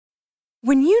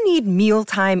When you need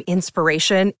mealtime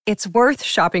inspiration, it's worth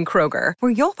shopping Kroger,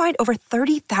 where you'll find over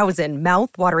 30,000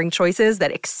 mouth-watering choices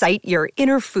that excite your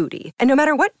inner foodie. And no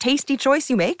matter what tasty choice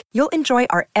you make, you'll enjoy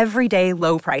our everyday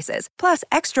low prices, plus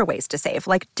extra ways to save,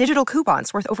 like digital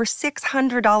coupons worth over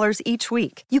 $600 each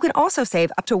week. You can also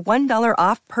save up to $1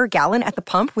 off per gallon at the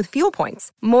pump with fuel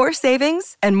points. More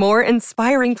savings and more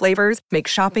inspiring flavors make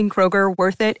shopping Kroger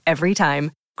worth it every time.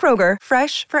 Kroger,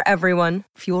 fresh for everyone.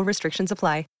 Fuel restrictions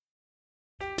apply.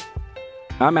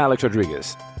 I'm Alex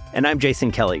Rodriguez. And I'm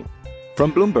Jason Kelly.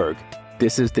 From Bloomberg,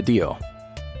 this is The Deal.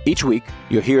 Each week,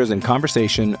 you'll hear us in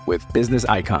conversation with business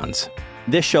icons.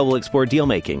 This show will explore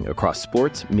deal-making across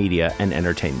sports, media, and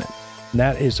entertainment.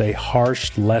 That is a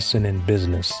harsh lesson in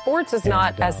business. Sports is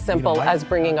not as simple as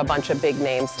bringing a bunch of big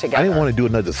names together. I didn't want to do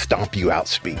another stomp you out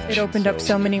speech. It opened up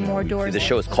so many more doors. The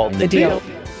show is called The Deal.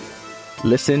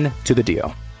 Listen to The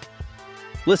Deal.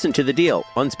 Listen to The Deal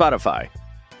on Spotify.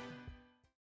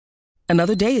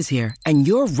 Another day is here, and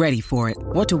you're ready for it.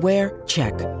 What to wear?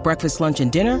 Check. Breakfast, lunch, and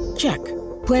dinner? Check.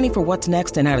 Planning for what's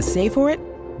next and how to save for it?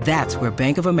 That's where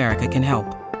Bank of America can help.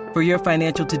 For your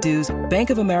financial to-dos, Bank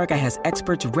of America has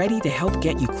experts ready to help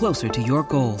get you closer to your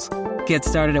goals. Get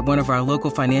started at one of our local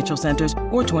financial centers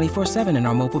or 24/7 in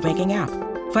our mobile banking app.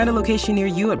 Find a location near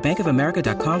you at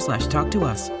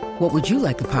bankofamerica.com/talktous. What would you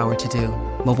like the power to do?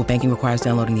 Mobile banking requires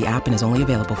downloading the app and is only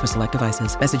available for select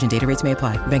devices. Message and data rates may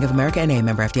apply. Bank of America N.A.,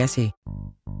 member FDIC.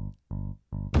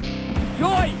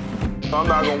 Yoy! I'm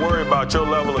not going to worry about your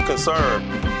level of concern.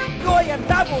 Yoy and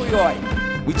double yoy!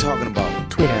 We talking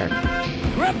about Twitter.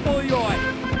 Triple yoy!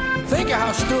 Think of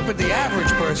how stupid the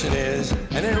average person is,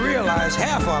 and then realize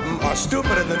half of them are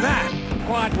stupider than that.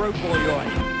 Quadruple yoy!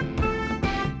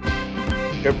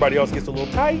 Everybody else gets a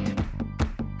little tight.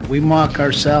 We mock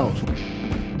ourselves.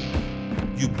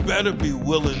 You better be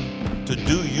willing to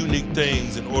do unique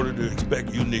things in order to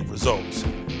expect unique results.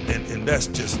 And that's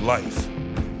just life.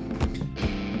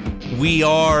 We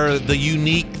are the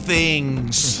unique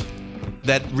things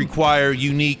that require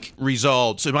unique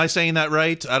results. Am I saying that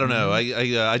right? I don't know.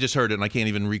 I just heard it and I can't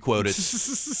even requote it.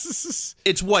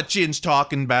 It's what Yinz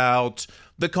talking about.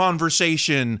 The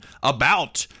conversation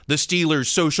about the Steelers'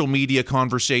 social media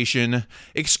conversation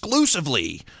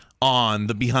exclusively on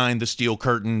the Behind the Steel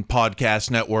Curtain podcast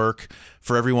network.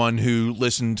 For everyone who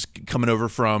listened coming over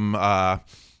from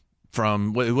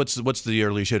what's the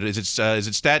early show? Is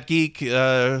it Stat Geek?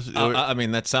 I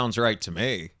mean, that sounds right to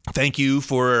me. Thank you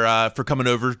for coming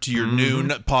over to your noon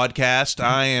podcast.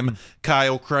 I am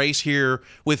Kyle Kreis. Here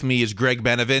with me is Greg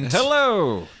Benevent.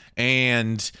 Hello.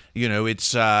 And you know,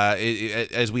 it's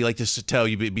as we like to tell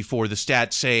you before, the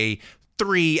stats say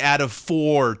 3 out of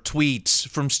 4 tweets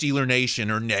from Steeler Nation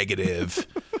are negative.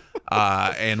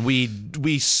 And we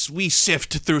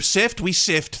sift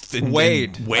and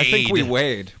wade. And wade. I think we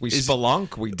wade. We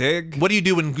spelunk. We dig. What do you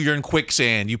do when you're in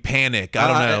quicksand? You panic. I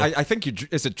don't know. I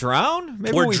think is it drown?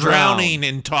 Maybe we're we drowning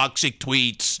in toxic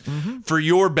tweets for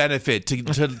your benefit.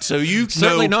 So you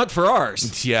certainly not for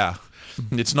ours. Yeah,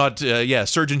 it's not.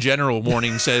 Surgeon General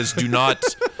warning says do not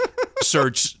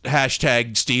search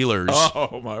 #Steelers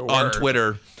on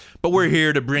Twitter. But we're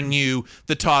here to bring you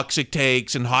the toxic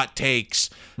takes and hot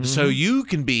takes so you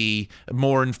can be a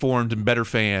more informed and better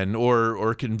fan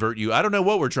or convert you. I don't know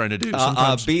what we're trying to do.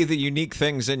 Sometimes be the unique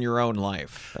things in your own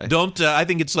life. Don't. I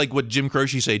think it's like what Jim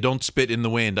Croce say. Don't spit in the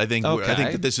wind. I think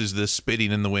that this is the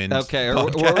spitting in the wind. Okay,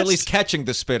 or at least catching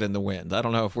the spit in the wind. I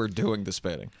don't know if we're doing the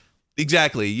spitting.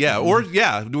 Exactly. Yeah. Or both.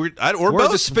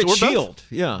 The spit shield.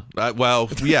 Yeah.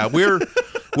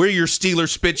 We're your Steeler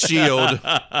spit shield.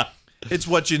 It's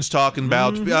what Jin's talking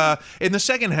about. In the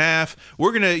second half,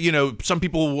 we're gonna, some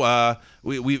people,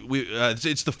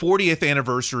 it's the 40th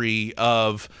anniversary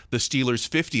of the Steelers'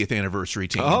 50th anniversary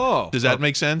team. Oh, does that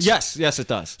make sense? Yes, it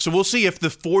does. So we'll see if the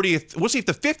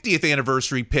 50th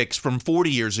anniversary picks from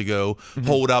 40 years ago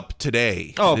hold up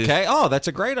today. Okay. Oh, that's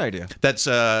a great idea.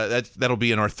 That'll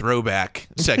be in our throwback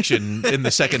section in the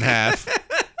second half.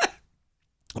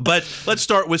 But let's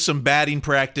start with some batting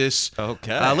practice.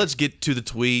 Okay. Let's get to the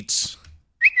tweets.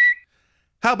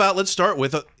 How about let's start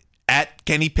with at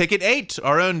Kenny Pickett 8,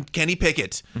 our own Kenny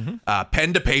Pickett,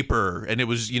 pen to paper, and it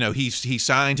was he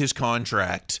signed his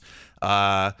contract.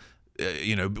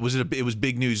 It was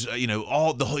big news.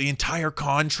 The entire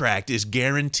contract is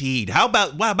guaranteed. How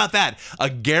about that? A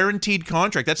guaranteed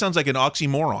contract. That sounds like an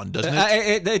oxymoron, doesn't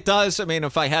it? It does. I mean,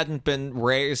 if I hadn't been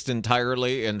raised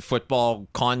entirely in football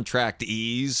contract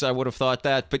ease, I would have thought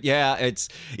that. But yeah, it's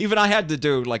even I had to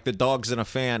do like the dogs in a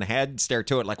fan head stare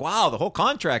to it, like, wow, the whole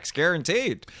contract's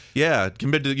guaranteed. Yeah,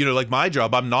 compared to like my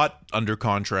job, I'm not under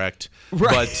contract,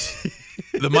 right.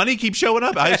 But The money keeps showing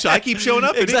up. I keep showing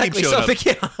up, and exactly. it keeps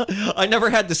showing up. I never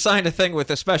had to sign a thing with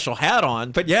a special hat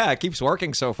on, but yeah, it keeps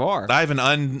working so far. I have an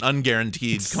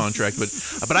unguaranteed contract,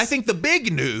 but I think the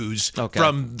big news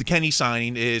from the Kenny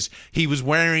signing is he was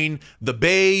wearing the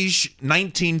beige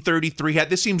 1933 hat.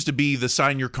 This seems to be the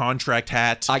sign your contract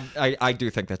hat. I do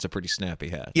think that's a pretty snappy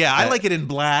hat. Yeah, I like it in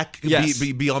black. Yes.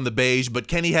 Be on the beige, but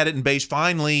Kenny had it in beige.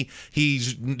 Finally,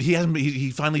 he's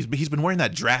been wearing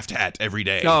that draft hat every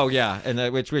day. Oh yeah,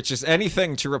 and which is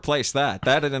anything to replace that.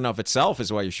 That in and of itself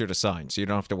is why you should have signed, so you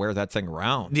don't have to wear that thing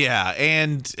around. Yeah,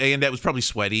 and that was probably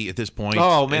sweaty at this point.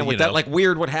 Oh man, with that like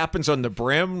weird what happens on the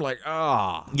brim, like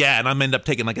Yeah, and I'm end up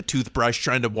taking like a toothbrush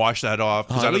trying to wash that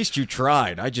off. At least you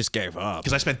tried. I just gave up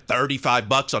because I spent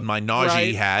 $35 on my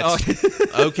Najee hat. Oh.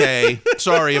 Okay,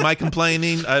 sorry, am I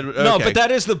complaining? Okay. No, but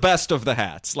that is the best of the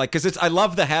hats. Like, because I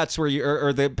love the hats where you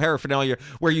or the paraphernalia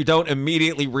where you don't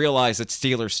immediately realize it's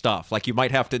Steelers stuff. Like you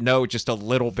might have to know just a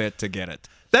little bit to get it.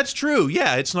 That's true.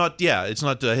 Yeah, it's not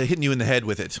hitting you in the head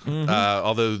with it.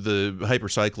 Although the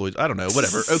hypercycloids, I don't know,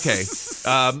 whatever. Okay,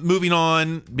 moving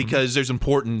on because there's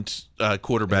important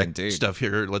quarterback stuff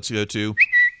here. Let's go to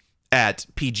at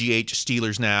PGH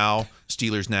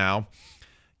Steelers Now.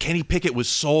 Kenny Pickett was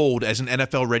sold as an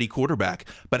NFL-ready quarterback,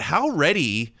 but how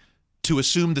ready to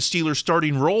assume the Steelers'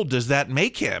 starting role does that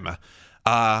make him?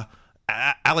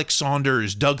 Alex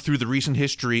Saunders dug through the recent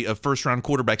history of first-round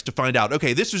quarterbacks to find out,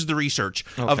 okay, this is the research.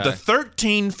 Of the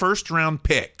 13 first-round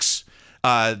picks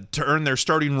to earn their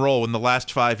starting role in the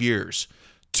last 5 years,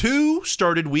 2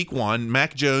 started week 1,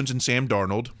 Mac Jones and Sam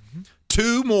Darnold.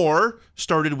 2 more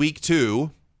started week 2,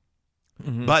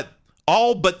 but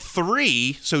all but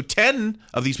 3, so 10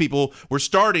 of these people were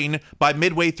starting by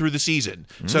midway through the season.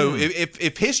 So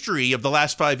if history of the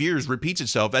last 5 years repeats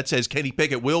itself, that says Kenny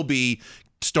Pickett will be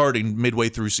starting midway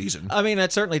through season. I mean,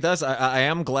 that certainly does. I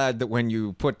am glad that when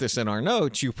you put this in our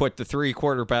notes, you put the 3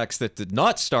 quarterbacks that did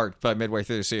not start by midway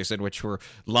through the season, which were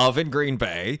Love in Green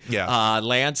Bay,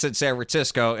 Lance in San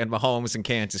Francisco, and Mahomes in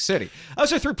Kansas City.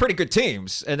 Those are 3 pretty good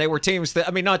teams, and they were teams that,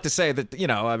 I mean, not to say that,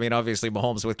 obviously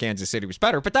Mahomes with Kansas City was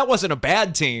better, but that wasn't a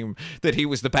bad team that he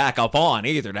was the backup on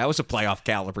either. That was a playoff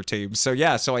caliber team. So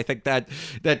yeah, so I think that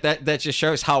just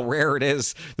shows how rare it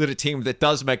is that a team that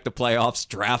does make the playoffs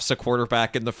drafts a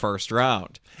quarterback in the first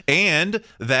round. And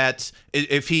that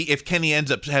if Kenny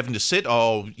ends up having to sit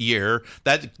all year,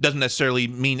 that doesn't necessarily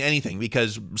mean anything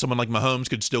because someone like Mahomes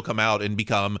could still come out and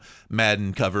become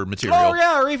Madden cover material. Oh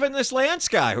yeah, or even this Lance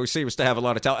guy who seems to have a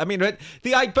lot of talent. I mean,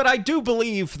 but I do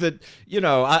believe that,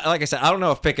 like I said, I don't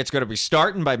know if Pickett's going to be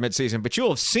starting by midseason, but you'll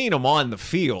have seen him on the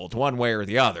field one way or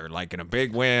the other, like in a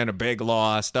big win, a big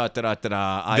loss,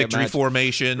 Victory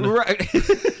formation. Right.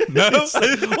 No? Well,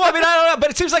 I mean, I don't know, but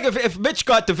it seems like if Mitch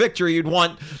got the victory, you'd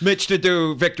want Mitch to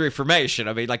do victory formation.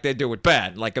 I mean, like they do with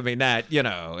Ben. Like, I mean, that,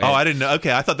 Oh, I didn't know.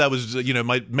 Okay, I thought that was,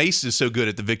 my Mace is so good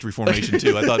at the victory formation,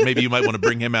 too. I thought maybe you might want to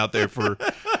bring him out there for,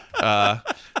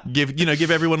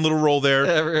 give everyone a little role there.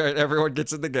 Everyone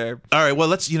gets in the game. All right, well,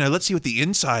 let's see what the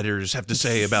insiders have to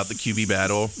say about the QB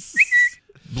battle.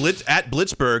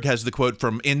 Blitzberg has the quote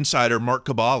from insider Mark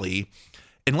Cabali.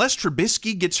 Unless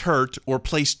Trubisky gets hurt or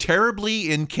plays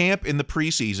terribly in camp in the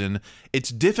preseason, it's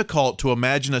difficult to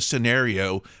imagine a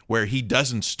scenario where he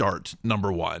doesn't start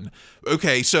number 1.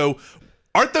 Okay, so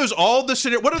aren't those all the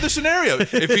scenarios? What are the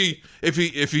scenarios?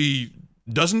 if he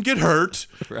doesn't get hurt,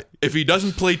 right. If he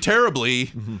doesn't play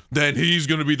terribly, then he's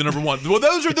going to be the number 1. Well,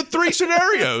 those are the 3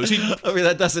 scenarios. I mean,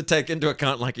 that doesn't take into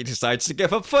account like he decides to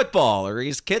give up football or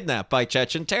he's kidnapped by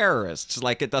Chechen terrorists.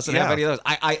 Like it doesn't have any of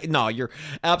those. No, you're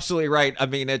absolutely right. I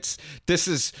mean, there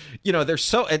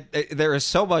is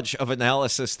so much of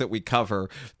analysis that we cover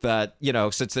that,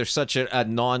 since there's such a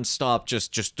nonstop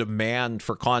just demand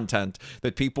for content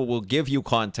that people will give you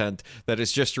content that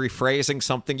is just rephrasing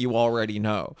something you already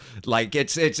know. Like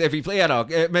it's if he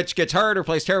Mitch gets hurt or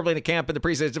plays terribly in a camp in the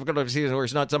preseason, it's difficult to season where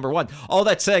he's not number 1. All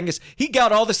that's saying is he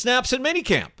got all the snaps in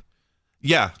minicamp.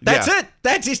 Yeah, that's it.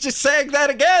 He's just saying that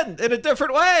again in a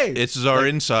different way. This is our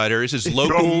insider. This is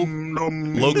local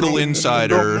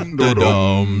insider.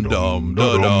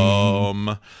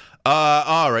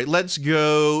 All right, let's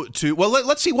go to. Well,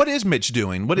 let's see what is Mitch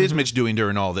doing. What is Mitch doing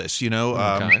during all this?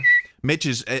 Mitch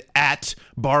is at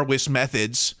Barwis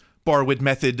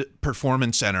Method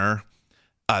Performance Center.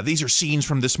 These are scenes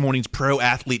from this morning's pro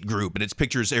athlete group, and it's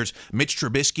pictures. There's Mitch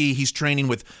Trubisky. He's training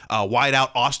with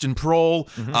wideout Austin Prohl,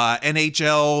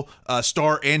 NHL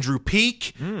star Andrew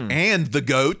Peak, and the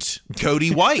GOAT,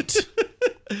 Cody White.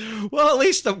 Well, at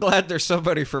least I'm glad there's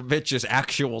somebody from Mitch's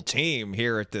actual team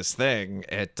here at this thing.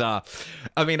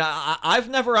 I've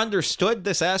never understood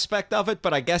this aspect of it,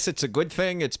 but I guess it's a good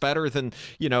thing. It's better than,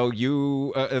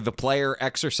 the player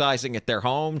exercising at their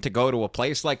home to go to a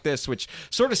place like this, which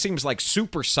sort of seems like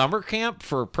super summer camp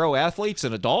for pro athletes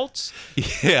and adults.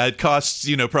 Yeah, it costs,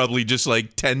 probably just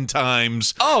like 10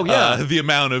 times the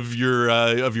amount of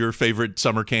your favorite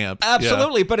summer camp.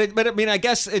 Absolutely, yeah. But I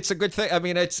guess it's a good thing. I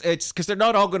mean, it's because they're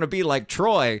not all going to be like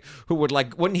Troy, who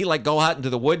wouldn't he go out into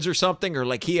the woods or something, or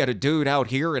he had a dude out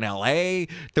here in LA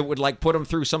that would put him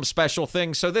through some special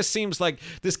thing. So this seems like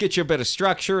this gets you a bit of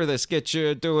structure. This gets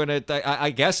you doing it.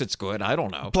 I guess it's good. I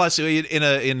don't know. Plus,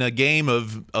 in a game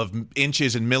of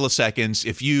inches and milliseconds,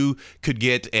 if you could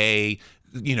get a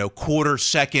quarter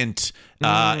second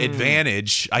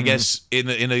advantage, I guess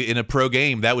in a pro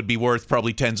game, that would be worth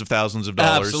probably tens of thousands of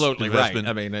dollars. Absolutely right.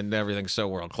 I mean, and everything's so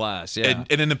world class. Yeah.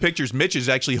 And in the pictures, Mitch is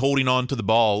actually holding on to the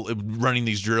ball, running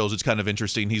these drills. It's kind of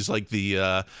interesting. He's like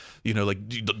the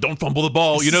don't fumble the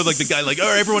ball. Like the guy, all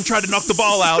right, everyone try to knock the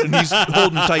ball out, and he's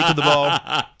holding tight to the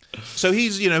ball. So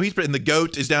he's and the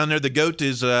GOAT is down there. The GOAT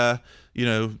is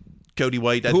Cody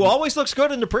White, who always looks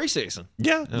good in the preseason.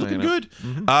 Yeah, looking good.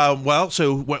 Mm-hmm.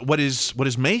 So what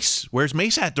is Mace? Where's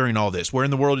Mace at during all this? Where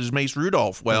in the world is Mace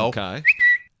Rudolph? Well,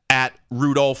 at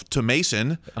Rudolph to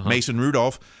Mason, Mason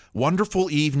Rudolph. Wonderful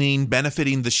evening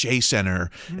benefiting the Shea Center,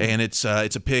 and it's a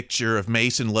picture of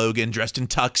Mace and Logan dressed in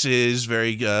tuxes,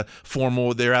 very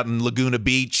formal. They're out in Laguna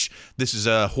Beach. This is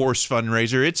a horse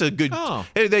fundraiser. It's a good.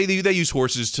 They use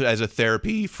horses as a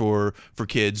therapy for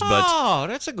kids. But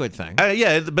that's a good thing. But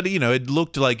it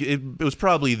looked like it was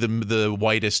probably the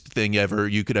whitest thing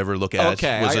you could ever look at.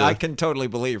 Okay, I can totally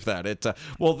believe that.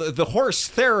 The horse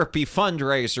therapy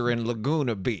fundraiser in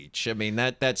Laguna Beach. I mean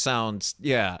that sounds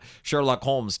Sherlock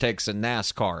Holmes takes in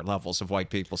NASCAR levels of white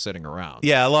people sitting around.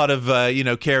 Yeah, a lot of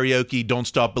karaoke, Don't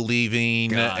Stop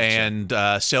Believing, and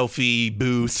selfie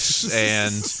booths,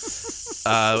 and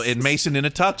Mason in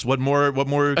a tux. What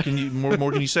more can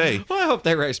you say? Well, I hope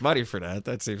they raised money for that.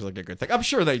 That seems like a good thing. I'm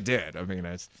sure they did. I mean,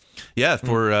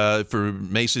 for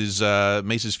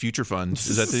Mace's future fund.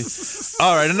 Is that the?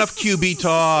 All right, enough QB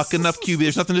talk. Enough QB.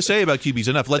 There's nothing to say about QBs.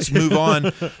 Enough. Let's move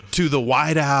on to the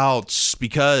wideouts,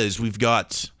 because we've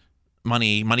got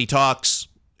money talks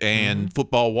and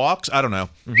football walks. I don't know.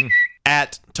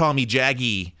 At Tommy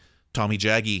Jaggy.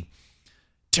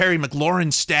 Terry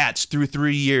McLaurin's stats through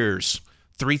 3 years: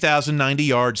 3,090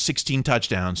 yards, 16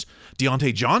 touchdowns.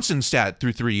 Deontay Johnson's stat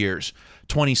through 3 years: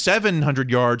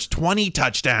 2,700 yards, 20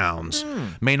 touchdowns.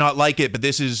 May not like it, but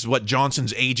this is what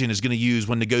Johnson's agent is going to use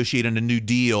when negotiating a new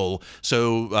deal.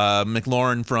 So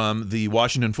McLaurin from the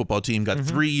Washington football team got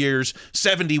 3 years,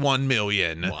 $71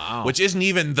 million, which isn't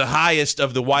even the highest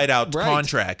of the wideout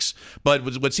contracts.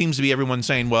 But what seems to be everyone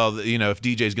saying, well, if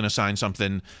DJ is going to sign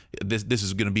something, this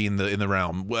is going to be in the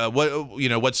realm.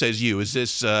 What says you? Is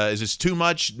this too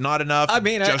much? Not enough? I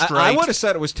mean, just I right? would have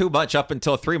said it was too much up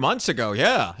until 3 months ago.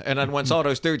 Yeah, and then once all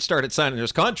those dudes started signing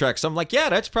those contracts, I'm like, yeah,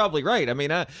 that's probably right. I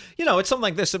mean, it's something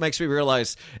like this that makes me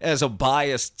realize, as a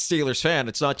biased Steelers fan,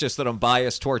 it's not just that I'm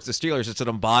biased towards the Steelers, it's that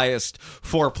I'm biased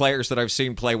for players that I've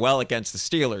seen play well against the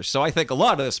Steelers. So I think a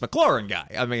lot of this McLaurin guy,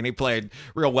 I mean, he played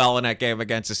real well in that game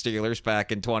against the Steelers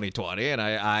back in 2020, and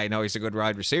I know he's a good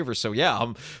wide receiver. So yeah,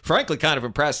 I'm frankly kind of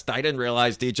impressed. I didn't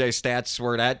realize DJ's stats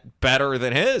were that better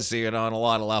than his, on a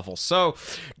lot of levels. So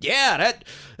yeah,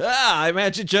 I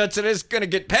imagine Judson is going to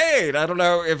get paid. I don't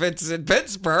know if it's in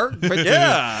Pittsburgh, but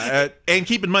yeah. And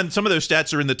keep in mind, some of those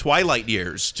stats are in the twilight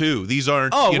years too. These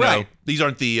aren't, these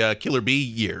aren't the Killer Bee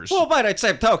years. Well, by that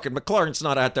same token, McLaurin's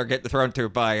not out there getting thrown to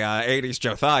by 80s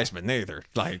Joe Theismann either.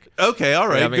 Okay, all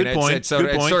right, good point. It's sort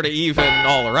of even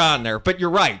all around there. But you're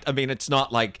right. I mean, it's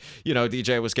not like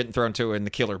DJ was getting thrown to in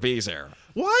the Killer Bees era.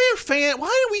 Why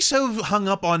are we so hung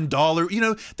up on dollar?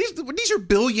 These are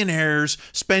billionaires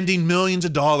spending millions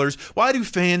of dollars. Why do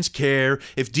fans care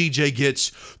if DJ gets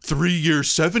 3 years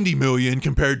 $70 million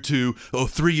compared to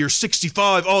 3 years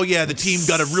 $65? Oh yeah, the team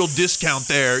got a real discount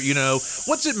there.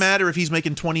 What's it matter if he's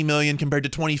making $20 million compared to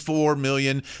 $24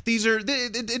 million?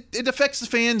 It affects the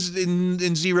fans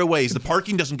in zero ways. The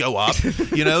parking doesn't go up.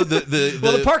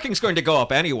 The parking's going to go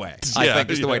up anyway. I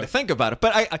think is the way to think about it.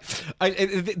 But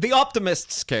the optimist's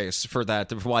case for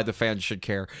that, of why the fans should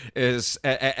care, is,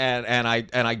 and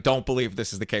I don't believe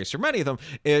this is the case for many of them,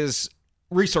 is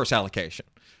resource allocation.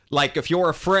 Like, if you're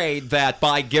afraid that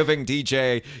by giving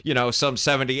DJ, some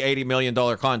 $70-80 million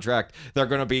contract, they're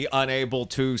going to be unable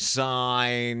to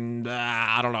sign,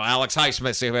 Alex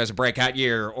Highsmith if he has a breakout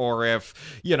year, or if,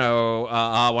 one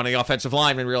of the offensive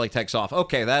linemen really takes off.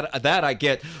 Okay, that I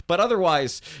get. But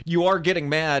otherwise, you are getting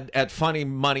mad at funny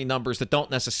money numbers that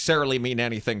don't necessarily mean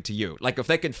anything to you. Like, if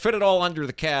they can fit it all under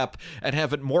the cap and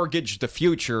have it mortgage the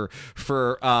future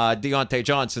for Deontay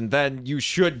Johnson, then you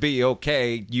should be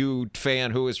okay, you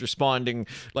fan who is responding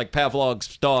like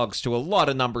Pavlov's dogs to a lot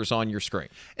of numbers on your screen.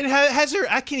 And has there?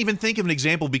 I can't even think of an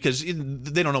example, because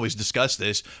they don't always discuss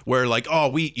this, where like,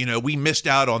 we missed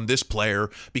out on this player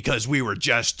because we were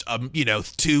just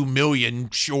 $2 million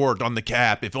short on the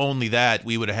cap. If only that,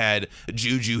 we would have had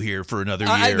Juju here for another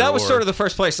year. That was sort of the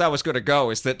first place I was going to go,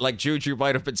 is that like Juju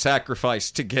might have been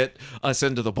sacrificed to get us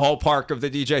into the ballpark of the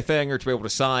DJ thing, or to be able to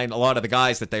sign a lot of the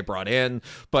guys that they brought in.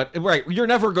 But right, you're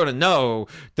never going to know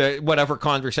that whatever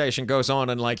conversation goes on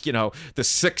in the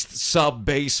sixth sub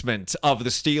basement of the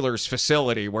Steelers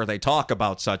facility where they talk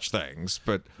about such things.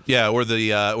 But yeah, or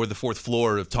the fourth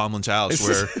floor of Tomlin's house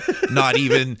where not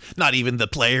even the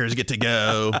players get to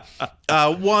go.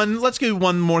 Let's do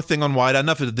one more thing on wideout.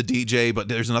 Enough of the DJ, but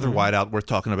there's another wideout worth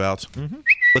talking about.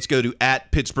 Let's go to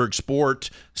 @Pittsburgh Sport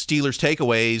Steelers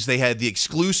takeaways. They had the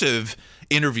exclusive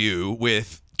interview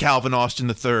with Calvin Austin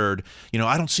III.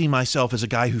 I don't see myself as a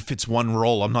guy who fits one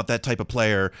role. I'm not that type of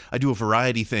player. I do a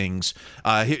variety of things.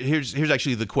 Here's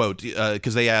actually the quote,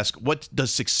 because they ask, what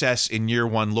does success in year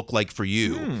one look like for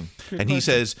you? And he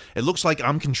says, it looks like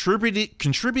I'm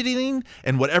contributing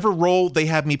in whatever role they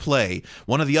have me play.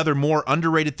 One of the other more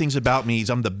underrated things about me is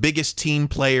I'm the biggest team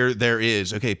player there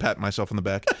is. Okay, pat myself on the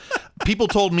back. People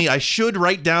told me I should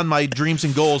write down my dreams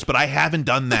and goals, but I haven't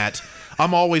done that.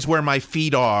 I'm always where my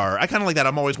feet are. I kind of like that.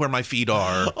 I'm always where my feet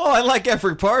are. Oh, I like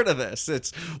every part of this.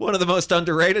 It's one of the most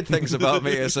underrated things about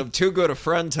me is I'm too good a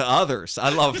friend to others. I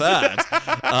love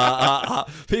that.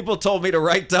 People told me to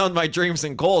write down my dreams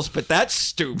and goals, but that's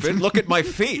stupid. Look at my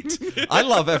feet. I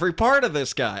love every part of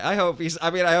this guy. I hope he's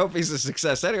a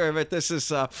success anyway, but this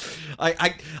is,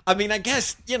 I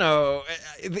guess,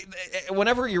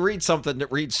 whenever you read something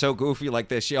that reads so goofy like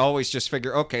this, you always just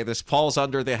figure, okay, this falls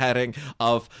under the heading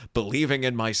of believing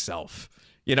in myself.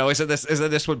 Isn't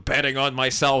this what betting on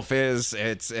myself is?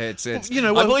 It's I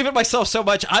believe in myself so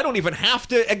much I don't even have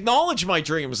to acknowledge my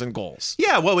dreams and goals.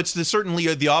 Yeah, well, it's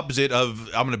certainly the opposite of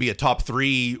I'm going to be a top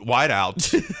 3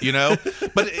 wideout,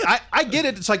 But I get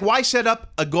it. It's like, why set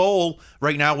up a goal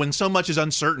right now when so much is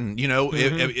uncertain?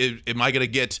 Am I going to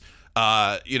get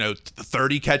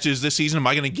 30 catches this season? Am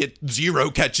I going to get 0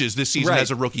 catches this season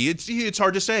as a rookie? It's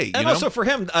hard to say. And also for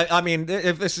him,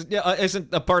 if this isn't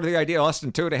a part of the idea,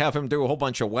 Austin, too, to have him do a whole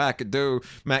bunch of wackadoo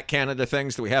Matt Canada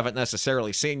things that we haven't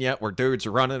necessarily seen yet, where dudes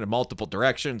are running in multiple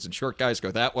directions and short guys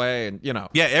go that way, and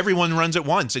Yeah, everyone runs at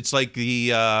once. It's like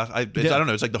the I don't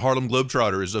know. It's like the Harlem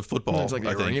Globetrotters of football. It's like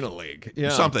the Arena League. Yeah.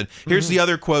 Something. Here's the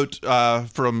other quote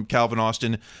from Calvin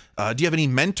Austin. Do you have any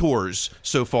mentors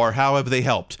so far? How have they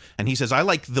helped? And he says, I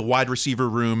like the wide receiver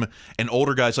room and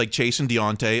older guys like Chase and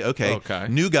Deontay. Okay.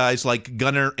 New guys like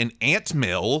Gunner and Ant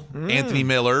Mill, Anthony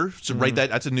Miller. So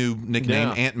that's a new nickname,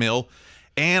 Ant Mill.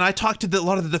 And I talked to a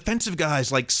lot of the defensive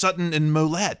guys like Sutton and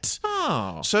Mollett.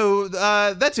 Oh, so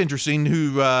that's interesting.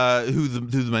 Who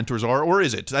the mentors are, or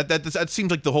is it? That seems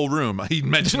like the whole room he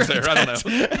mentions there. I don't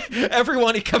know.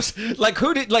 Everyone he comes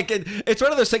it's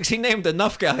one of those things. He named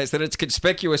enough guys that it's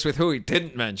conspicuous with who he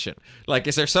didn't mention. Like,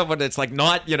 is there someone that's like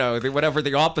not whatever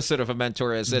the opposite of a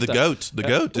mentor is? The goat.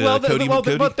 Cody.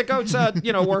 But the goat's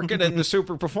working in the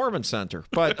Super Performance Center.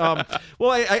 But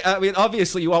I mean,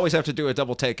 obviously you always have to do a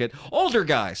double take it. Older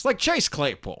guys like Chase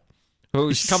Claypool,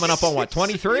 who's coming up on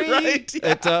 23? Right.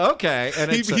 Yeah. Okay.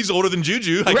 And he's older than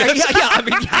Juju, I guess.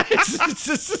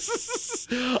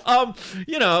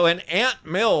 And Ant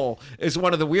Mill is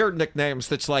one of the weird nicknames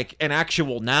that's like an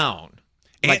actual noun.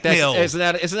 Ant Mill. Isn't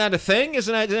that a thing?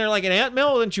 Isn't there like an Ant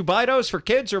Mill and Chubitos for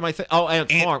kids, or am I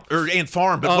Ant Farm? Or Ant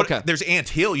Farm, but there's Ant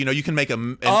Hill. You can make a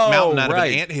mountain out of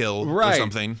an ant hill or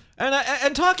something.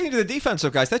 And talking to the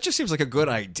defensive guys, that just seems like a good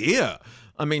idea.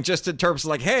 I mean, just in terms of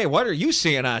like, hey, what are you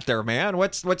seeing out there, man?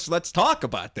 Let's talk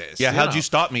about this. Yeah, how'd you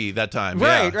stop me that time?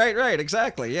 Right,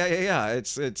 exactly. Yeah.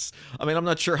 It's. I mean, I'm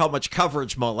not sure how much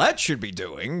coverage Mollett should be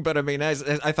doing, but I mean, as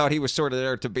I thought he was sort of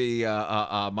there to be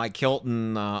Mike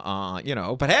Hilton,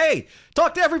 But hey,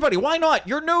 talk to everybody. Why not?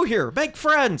 You're new here. Make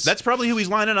friends. That's probably who he's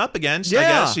lining up against. Yeah. I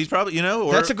guess he's probably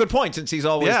Or, that's a good point, since he's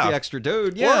always the extra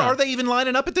dude. Yeah. Or are they even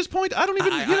lining up at this point? I don't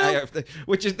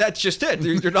even. That's just it.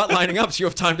 You're not lining up, so you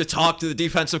have time to talk to the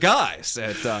defensive guys.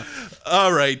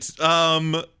 All right.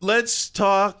 Let's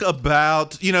talk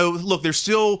about, look, there's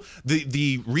still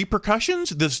the repercussions,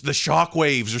 the shock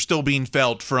waves are still being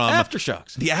felt from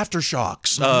aftershocks. The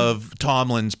aftershocks of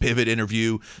Tomlin's pivot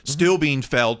interview still being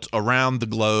felt around the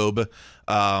globe.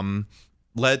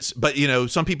 But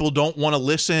some people don't want to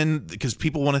listen because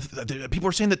people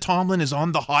are saying that Tomlin is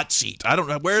on the hot seat. I don't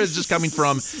know, where is this coming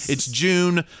from? It's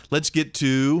June. Let's get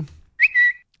to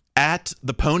at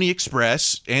the Pony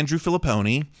Express, Andrew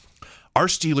Filipponi. Our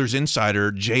Steelers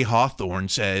insider Jay Hawthorne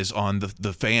says on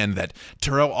the Fan that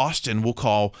Terrell Austin will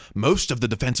call most of the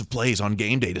defensive plays on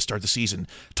game day to start the season.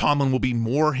 Tomlin will be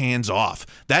more hands off.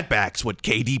 That backs what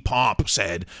KD Pomp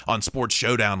said on Sports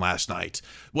Showdown last night.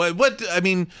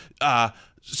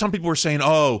 Some people were saying,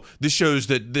 this shows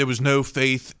that there was no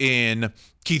faith in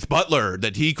Keith Butler,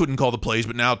 that he couldn't call the plays,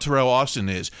 but now Terrell Austin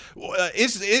is.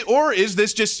 Is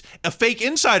this just a fake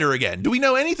insider again? Do we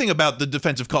know anything about the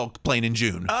defensive call playing in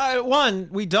June? One,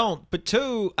 we don't. But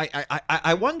two,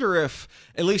 I wonder if,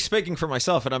 at least speaking for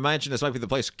myself, and I imagine this might be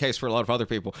the case for a lot of other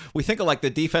people, we think of like the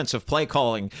defensive play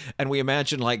calling, and we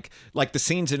imagine like the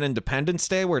scenes in Independence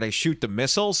Day where they shoot the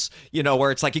missiles, where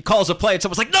it's like he calls a play and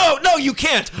someone's like, no, you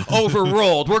can't.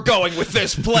 Overruled. We're going with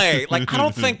this play. Like, I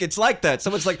don't think it's like that.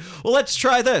 Someone's like, well, let's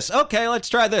try this. Okay, let's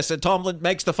try this. And Tomlin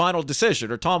makes the final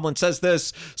decision, or Tomlin says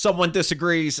this, someone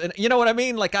disagrees. And you know what I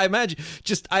mean? Like, I imagine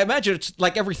it's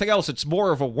like everything else. It's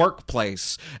more of a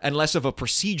workplace and less of a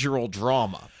procedural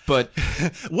drama. But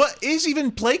what is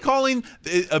even play calling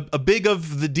a big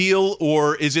of the deal,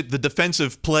 or is it the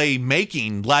defensive play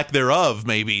making, lack thereof,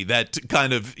 maybe, that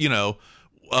kind of,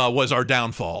 was our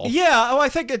downfall? Yeah, I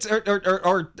think it's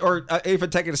or even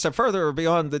taking a step further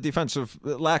beyond the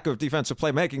lack of defensive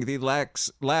play making, the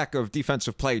lack of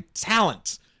defensive play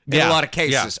talent. In a lot of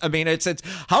cases. I mean, it's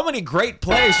how many great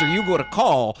plays are you going to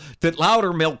call that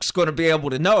Loudermilk's going to be able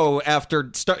to know after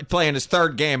playing his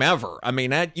third game ever? I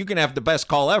mean, you can have the best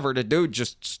call ever. The dude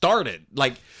just started.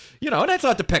 Like, and that's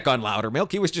not to pick on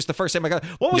Loudermilk. He was just the first name I got.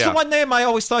 What was the one name I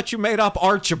always thought you made up?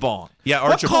 Archibong. Yeah, Archibong.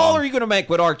 What call are you going to make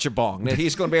with Archibong that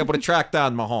he's going to be able to track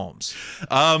down Mahomes?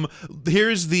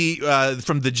 Here's the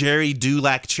from the Jerry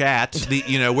Dulac chat,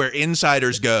 where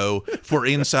insiders go for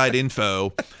inside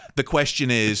info. The question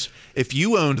is, if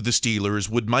you owned the Steelers,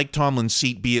 would Mike Tomlin's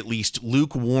seat be at least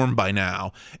lukewarm by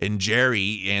now? And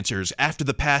Jerry answers, after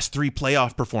the past 3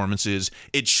 playoff performances,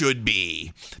 it should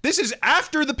be. This is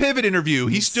after the pivot interview.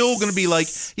 He's still going to be like,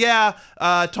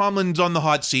 Tomlin's on the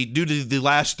hot seat due to the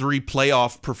last 3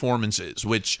 playoff performances,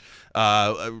 which,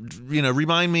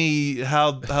 remind me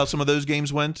how some of those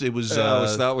games went. It was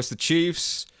that was the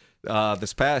Chiefs.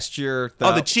 This past year.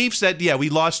 The Chiefs we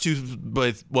lost to,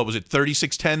 with, what was it,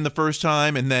 36-10 the first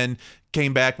time, and then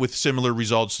came back with similar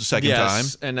results the second time.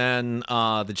 And then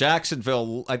the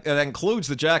Jacksonville, that includes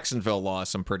the Jacksonville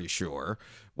loss, I'm pretty sure,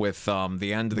 with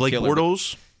the end of the Blake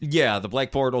Bortles? Yeah, the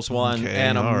Blake Bortles one, okay,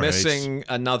 and I'm missing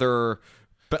another...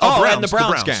 Browns, and the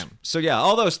Browns game. So yeah,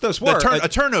 all those were a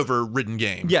turnover-ridden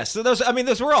game. Yes, so those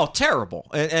were all terrible,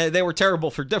 and they were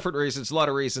terrible for different reasons. A lot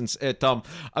of reasons. I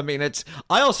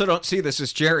also don't see this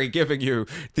as Jerry giving you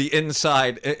the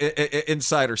insider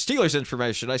Steelers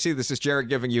information. I see this as Jerry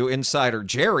giving you insider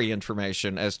Jerry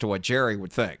information as to what Jerry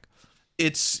would think.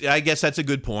 I guess that's a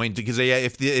good point, because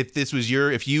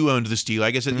if you owned the Steelers, I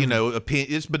guess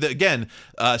opinions. But again,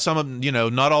 some of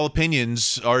not all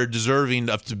opinions are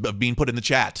deserving of being put in the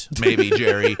chat. Maybe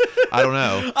Jerry, I don't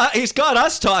know. He's got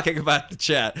us talking about the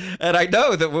chat, and I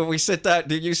know that when you sit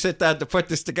down to put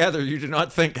this together, you do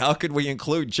not think, how could we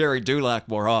include Jerry Dulac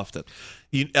more often?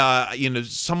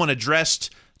 Someone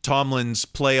addressed Tomlin's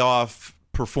playoff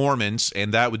performance,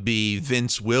 and that would be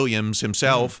Vince Williams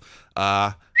himself.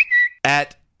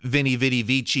 At Vinny Vitti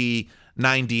Vici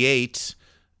 98.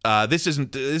 This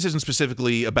isn't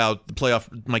specifically about the playoff,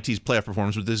 Mike T's playoff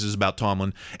performance, but this is about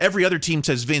Tomlin. Every other team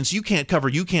says, Vince, you can't cover,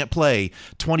 you can't play.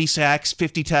 20 sacks,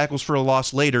 50 tackles for a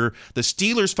loss later. The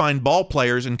Steelers find ball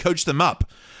players and coach them up.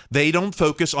 They don't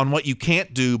focus on what you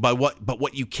can't do, but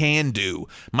what you can do.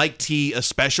 Mike T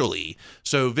especially.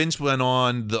 So Vince went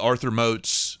on the Arthur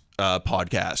Moats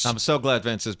podcast. I'm so glad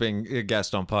Vince is being a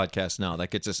guest on podcast now.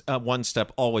 That gets us one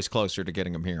step always closer to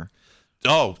getting him here.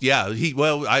 Oh yeah,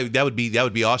 that would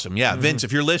be awesome. Yeah, Vince,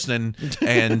 if you're listening,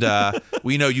 and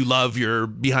we know you love your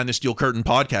Behind the Steel Curtain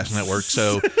podcast network.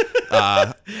 So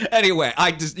anyway,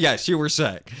 yes, you were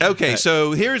saying. Okay,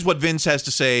 so here's what Vince has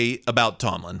to say about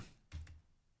Tomlin.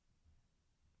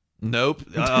 Nope.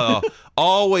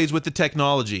 Always with the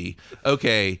technology.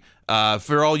 Okay.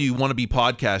 For all you wannabe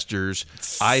podcasters,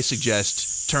 I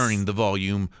suggest turning the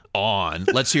volume on.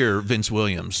 Let's hear Vince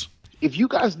Williams. if you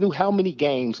guys knew how many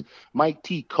games Mike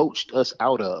T coached us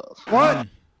out of. What?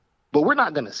 But we're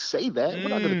not going to say that. We're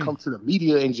not going to come to the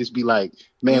media and just be like,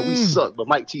 man, we suck, but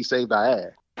Mike T saved our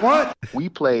ass. What? We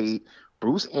played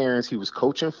Bruce Arians. He was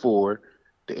coaching for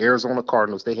the Arizona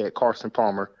Cardinals. They had Carson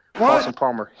Palmer. What? Carson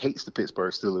Palmer hates the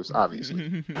Pittsburgh Steelers,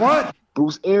 obviously. What?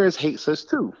 Bruce Arians hates us,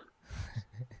 too.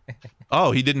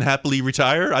 Oh, he didn't happily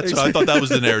retire? I thought that was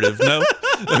the narrative. No?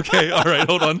 Okay, all right,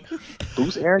 hold on.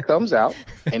 Bruce Arians comes out,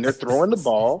 and they're throwing the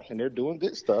ball, and they're doing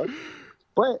good stuff.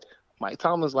 But Mike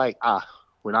Tomlin's like,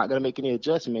 we're not going to make any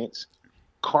adjustments.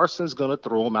 Carson's going to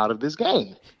throw him out of this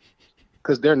game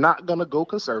because they're not going to go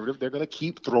conservative. They're going to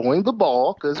keep throwing the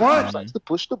ball because Bruce likes to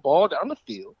push the ball down the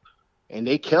field. And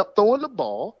they kept throwing the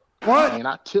ball. What? And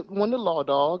I tipped one to Law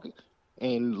Dog,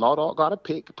 and Law Dog got a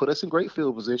pick, put us in great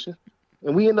field position,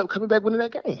 and we ended up coming back winning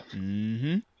that game.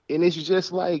 Mm-hmm. And it's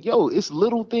just like, yo, it's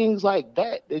little things like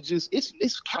that that just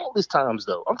it's countless times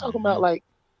though. I'm talking about like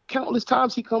countless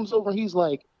times he comes over and he's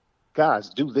like, guys,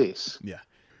 do this. Yeah.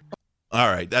 All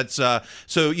right, that's so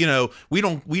we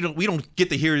don't get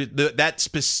to hear that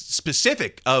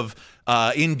specific of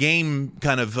in-game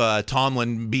kind of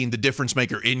Tomlin being the difference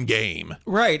maker in-game.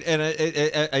 Right, and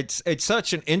it's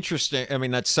such an interesting. I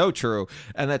mean, that's so true,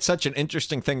 and that's such an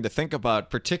interesting thing to think about,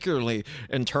 particularly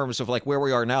in terms of like where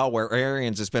we are now, where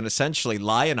Arians has been essentially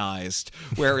lionized.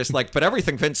 Whereas, like, but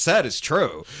everything Vince said is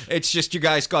true. It's just you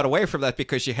guys got away from that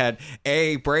because you had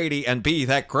A, Brady, and B,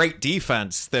 that great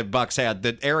defense that Bucs had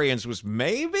that Arians was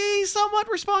maybe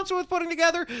somewhat responsible with putting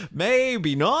together,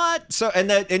 maybe not. So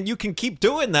and you can keep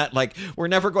doing that. Like, we're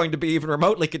never going to be even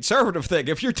remotely conservative thing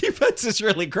if your defense is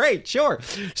really great, sure.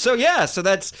 So yeah, so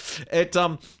that's it.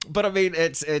 But I mean,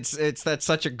 it's that's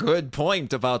such a good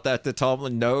point about that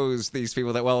Tomlin knows these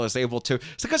people that well is able to.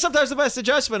 It's because sometimes the best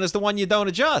adjustment is the one you don't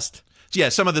adjust. Yeah,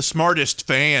 some of the smartest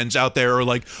fans out there are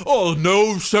like, oh,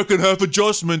 no second half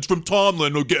adjustments from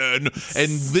Tomlin again.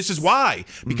 And this is why.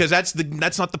 Because that's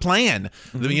not the plan.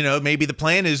 Mm-hmm. Maybe the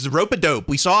plan is rope-a-dope.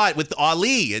 We saw it with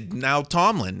Ali and now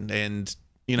Tomlin. And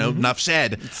enough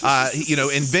said.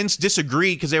 And Vince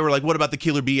disagreed because they were like, what about the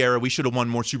Killer B era? We should have won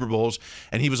more Super Bowls.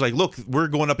 And he was like, look, we're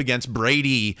going up against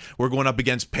Brady. We're going up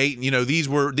against Peyton.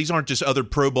 These aren't just other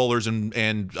Pro Bowlers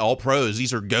and all pros.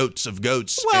 These are goats of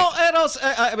goats. Well, and also,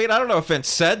 I mean, I don't know if Vince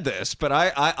said this, but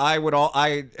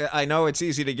I know it's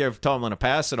easy to give Tomlin a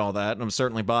pass and all that, and I'm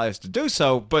certainly biased to do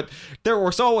so, but there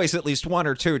was always at least one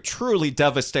or two truly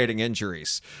devastating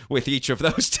injuries with each of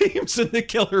those teams in the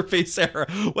Killer Bees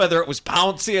era, whether it was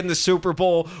Pounce in the Super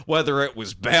Bowl, whether it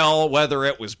was Bell, whether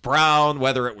it was Brown,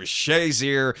 whether it was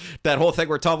Shazier, that whole thing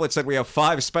where Tomlin said we have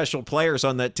 5 special players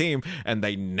on that team, and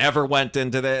they never went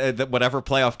into the whatever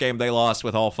playoff game they lost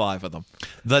with all 5 of them.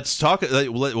 Let's talk.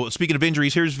 Speaking of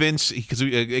injuries, here's Vince, because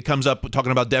it comes up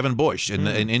talking about Devin Bush, and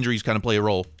injuries kind of play a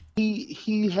role.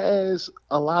 He has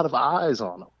a lot of eyes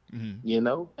on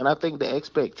him, and I think the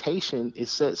expectation is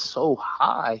set so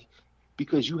high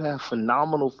because you have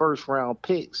phenomenal first-round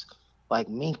picks like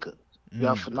Minka. You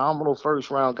have phenomenal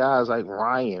first-round guys like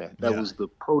Ryan. That was the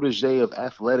protege of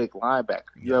athletic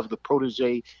linebacker. You have the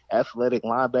protege athletic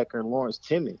linebacker in Lawrence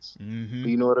Timmons. Mm-hmm.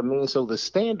 You know what I mean? So the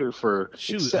standard for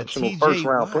exceptional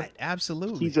first-round play.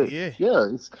 Absolutely.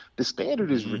 The standard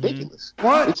is ridiculous.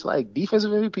 What? It's like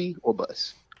defensive MVP or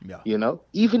bust. Yeah.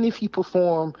 Even if he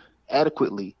performed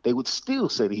adequately, they would still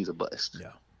say that he's a bust.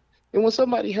 Yeah. And when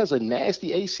somebody has a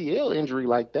nasty ACL injury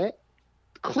like that,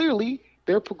 clearly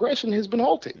their progression has been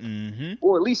halted,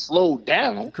 or at least slowed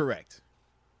down. Correct.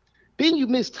 Then you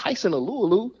miss Tyson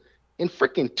Alualu and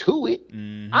freaking Tuitt.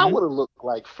 I would have looked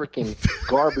like freaking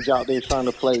garbage out there trying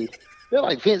to play. They're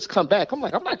like, Vince, come back. I'm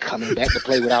like, I'm not coming back to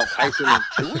play without Tyson and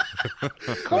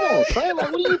Tuitt. Come on, son.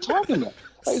 Like, what are you talking about?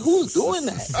 Like, who's doing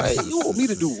that? Like, you want me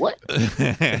to do what?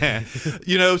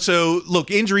 So look,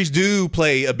 injuries do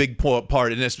play a big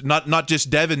part in this. Not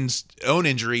just Devin's own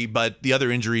injury, but the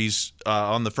other injuries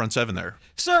on the front seven there.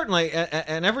 Certainly,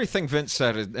 and everything Vince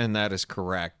said in that is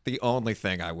correct. The only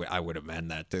thing I would amend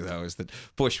that to, though, is that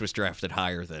Bush was drafted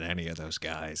higher than any of those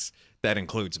guys. That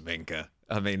includes Minka.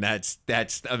 I mean, it's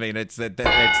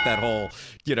that whole,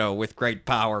 with great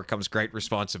power comes great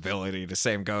responsibility. The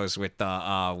same goes with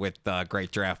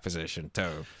great draft position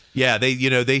too. Yeah,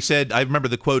 they said, I remember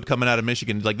the quote coming out of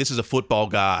Michigan, like, this is a football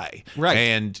guy. Right.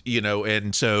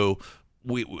 And so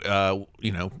I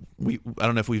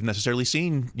don't know if we've necessarily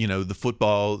seen, the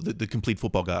football, the complete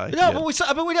football guy. No, but we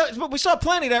saw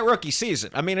plenty that rookie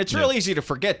season. I mean, it's real easy to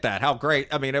forget that, how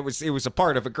great. I mean, it was a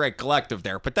part of a great collective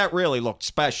there, but that really looked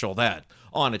special then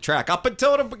on the track up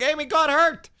until the game he got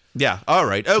hurt. Yeah. All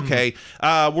right. Okay.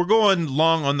 We're going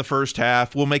long on the first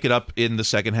half. We'll make it up in the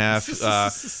second half,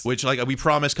 which, like we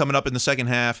promised, coming up in the second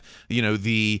half.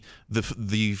 The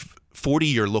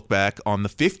 40-year look back on the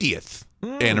 50th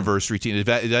anniversary team.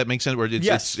 Does that make sense? Where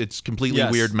it's completely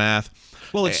weird math.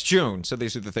 Well, it's June, so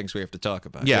these are the things we have to talk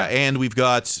about. Yeah, and we've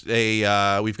got a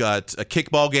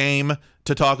kickball game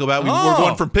to talk about. We're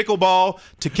going from pickleball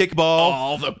to kickball.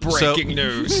 All the breaking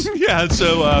news. Yeah,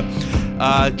 so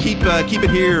keep it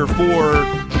here for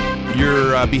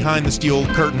your behind the steel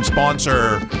curtain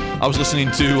sponsor. I was listening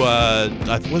to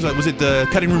was it the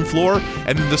Cutting Room Floor,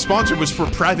 and the sponsor was for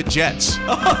private jets.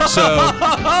 So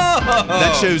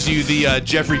that shows you the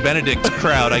Jeffrey Benedict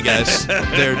crowd, I guess.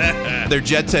 They're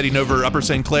jet setting over Upper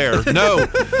St. Clair. No,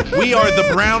 we are the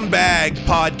Brown Bag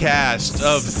podcast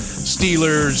of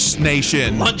Steelers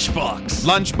Nation.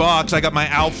 Lunchbox. I got my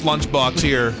Alf lunchbox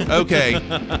here. Okay,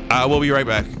 we'll be right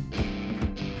back.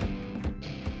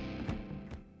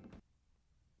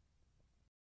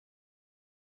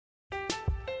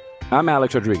 I'm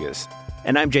Alex Rodriguez.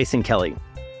 And I'm Jason Kelly.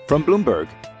 From Bloomberg,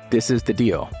 this is The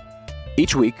Deal.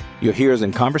 Each week, you'll hear us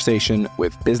in conversation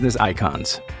with business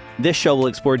icons. This show will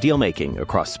explore deal-making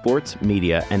across sports,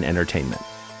 media, and entertainment.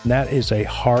 That is a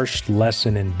harsh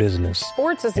lesson in business.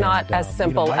 Sports is not as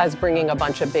simple as bringing a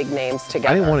bunch of big names together.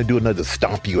 I didn't want to do another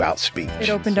stomp you out speech. It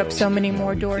opened up so many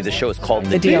more doors. The show is called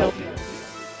The Deal.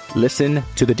 Listen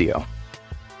to The Deal.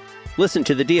 Listen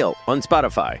to The Deal on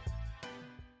Spotify.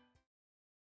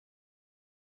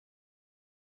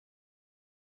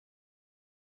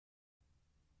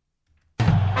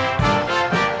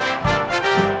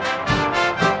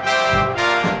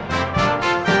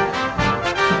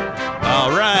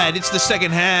 It's the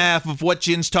second half of what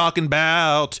Yinz talking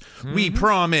about. We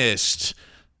promised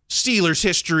Steelers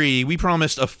history. We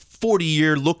promised a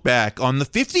 40-year look back on the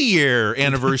 50-year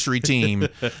anniversary team.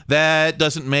 That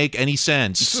doesn't make any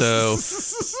sense, so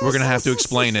we're going to have to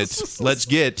explain it. Let's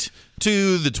get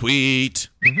to the tweet.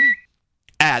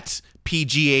 At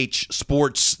PGH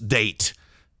Sports Date.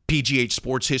 PGH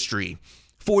Sports History.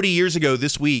 40 years ago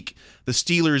this week, the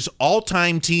Steelers'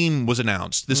 all-time team was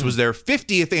announced. This was their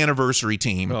 50th anniversary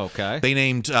team. Okay. They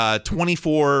named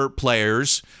 24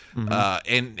 players,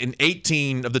 and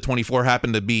 18 of the 24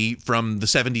 happened to be from the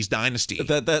 70s dynasty.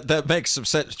 That makes some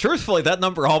sense. Truthfully, that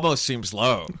number almost seems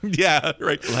low. Yeah,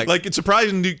 right. Like it's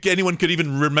surprising anyone could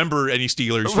even remember any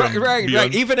Steelers.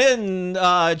 Right. Even in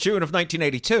June of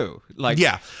 1982.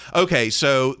 Yeah. Okay,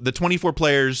 so the 24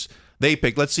 players they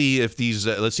picked. Let's see if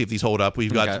these hold up.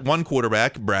 We've got one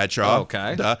quarterback, Bradshaw.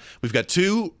 Okay. We've got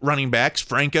two running backs,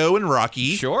 Franco and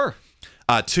Rocky. Sure.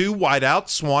 Two wideouts,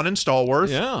 Swan and Stallworth.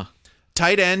 Yeah.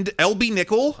 Tight end, LB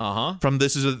Nickel. From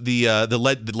this is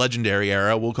the legendary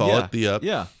era. We'll call it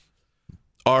the.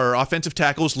 Our offensive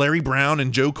tackles, Larry Brown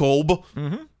and Joe Kolb.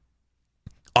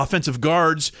 Offensive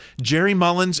guards, Jerry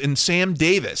Mullins and Sam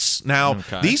Davis. Now,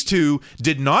 these two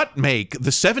did not make the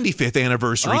 75th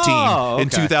anniversary team in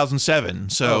 2007.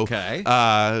 So,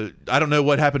 I don't know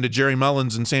what happened to Jerry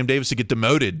Mullins and Sam Davis to get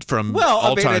demoted from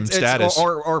all-time status.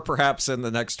 Or perhaps in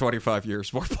the next 25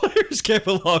 years, more players came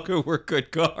along who were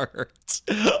good guards.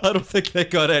 I don't think they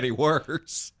got any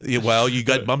worse. Yeah, well, you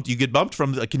get bumped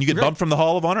from. Can you get bumped from the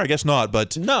Hall of Honor? I guess not.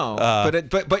 But no.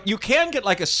 But you can get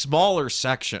like a smaller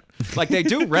section. Like they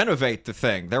do renovate the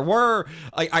thing. There were,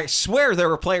 I swear, there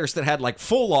were players that had like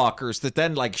full lockers that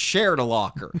then like shared a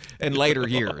locker in later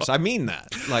years. I mean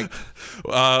that. Like,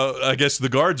 I guess the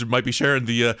guards might be sharing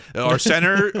the our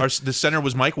center. The center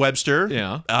was Mike Webster.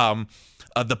 Yeah.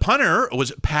 The punter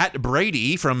was Pat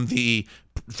Brady from the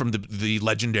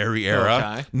legendary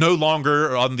era. No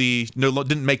longer on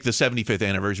didn't make the 75th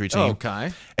anniversary team.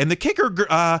 And the kicker,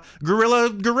 Gorilla.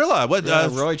 What?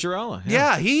 Roy Girella.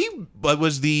 Yeah, he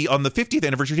was on the 50th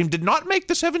anniversary team. Did not make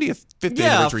the 75th anniversary team.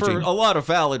 Yeah, for a lot of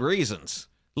valid reasons.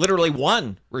 Literally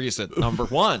one reason. Number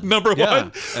one. Number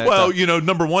one. Well,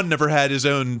 number one never had his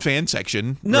own fan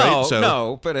section. No, right?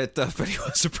 No, but he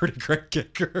was a pretty great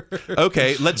kicker.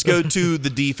 Okay, let's go to the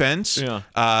defense.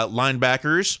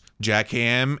 Linebackers: Jack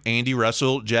Ham, Andy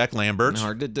Russell, Jack Lambert.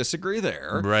 Hard to disagree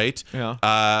there. Right.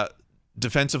 Yeah.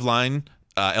 Defensive line: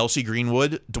 L.C.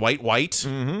 Greenwood, Dwight White.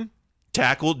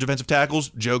 Defensive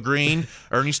tackles: Joe Green,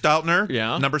 Ernie Stautner.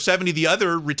 Yeah. Number 70, the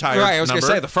other retired number. Right, I was going to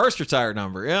say the first retired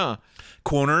number. Yeah.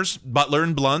 Corners: Butler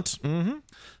and Blunt.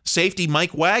 Safety: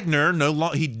 Mike Wagner.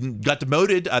 He got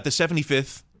demoted at the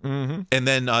 75th. And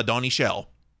then Donnie Shell.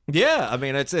 Yeah, I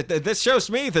mean, this shows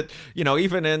me that,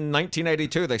 even in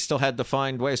 1982, they still had to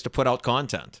find ways to put out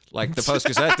content. Like, the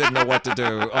Post-Gazette didn't know what to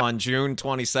do on June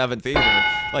 27th either.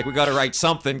 Like, we got to write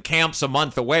something. Camp's a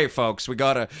month away, folks. We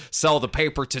got to sell the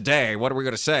paper today. What are we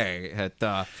going to say?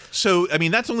 So, I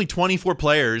mean, that's only 24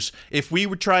 players. If we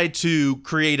would try to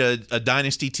create a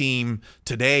dynasty team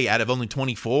today out of only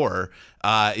 24,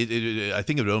 I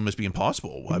think it would almost be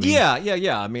impossible. I mean,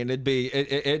 yeah. I mean, it'd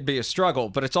be a struggle,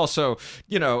 but it's also,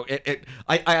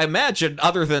 I imagine,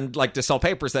 other than like to sell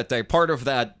papers that day, part of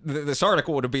that this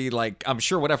article would be like, I'm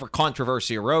sure whatever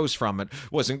controversy arose from it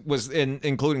was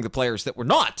including the players that were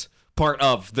not part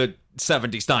of the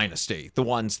 70s dynasty, the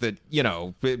ones that,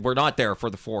 were not there for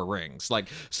the 4 rings. Like,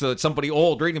 so that somebody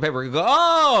old reading the paper could go,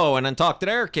 oh, and then talk to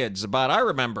their kids about, I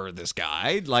remember this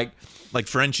guy. Like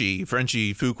Frenchie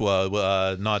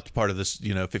Fuqua, not part of this,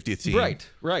 50th team.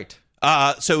 Right.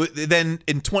 So then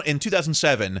in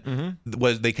 2007,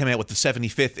 they came out with the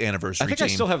 75th anniversary I think team. I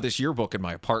still have this yearbook in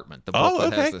my apartment. The book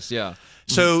that has this, yeah.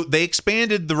 So they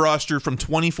expanded the roster from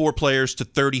 24 players to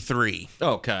 33.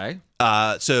 Okay.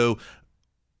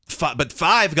 But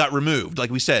 5 got removed.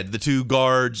 Like we said, the 2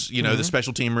 guards, the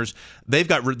special teamers, they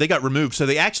got removed. So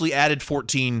they actually added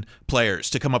 14 players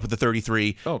to come up with the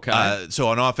 33. Okay. So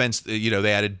on offense, they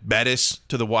added Bettis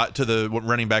to the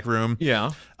running back room.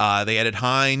 Yeah. They added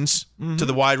Hines to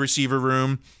the wide receiver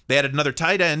room. They added another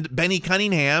tight end, Benny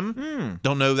Cunningham.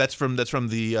 Don't know. That's from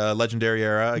the legendary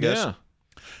era, I guess.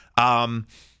 Yeah.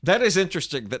 That is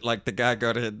interesting that, like, the guy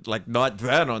got in, like, not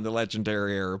then on the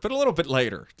legendary era, but a little bit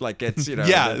later. Like, it's,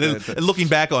 looking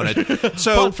back on it.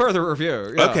 So on further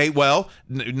review. Yeah. Okay, well,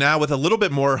 now with a little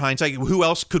bit more hindsight, who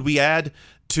else could we add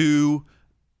to,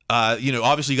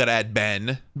 obviously you got to add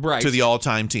Ben to the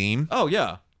all-time team. Oh,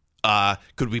 yeah.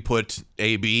 Could we put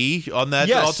AB on that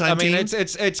yes, all-time team? Yes, I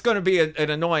mean, it's going to be an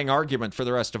annoying argument for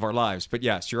the rest of our lives. But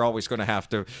yes, you're always going to have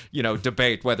to,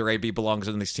 debate whether AB belongs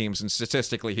in these teams, and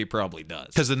statistically, he probably does.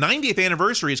 Because the 90th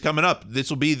anniversary is coming up.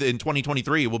 This will be in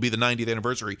 2023. It will be the 90th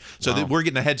anniversary. So we're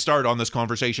getting a head start on this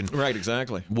conversation. Right,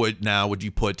 exactly. Would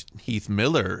you put Heath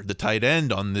Miller, the tight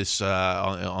end, on this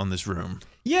on this room?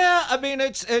 Yeah, I mean,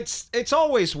 it's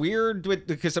always weird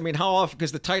because, I mean, how often,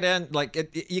 because the tight end,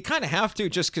 like, you kind of have to,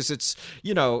 just because it's,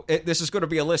 this is going to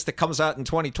be a list that comes out in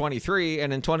 2023,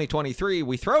 and in 2023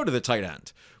 we throw to the tight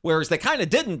end, whereas they kind of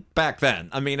didn't back then.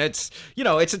 I mean, it's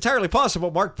entirely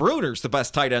possible Mark Bruner's the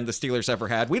best tight end the Steelers ever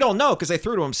had. We don't know because they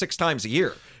threw to him 6 times a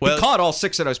year. He caught all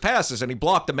 6 of those passes, and he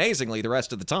blocked amazingly the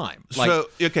rest of the time. So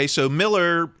Heath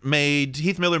Miller made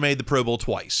the Pro Bowl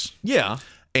twice. Yeah.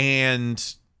 And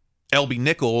LB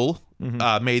Nickel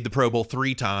made the Pro Bowl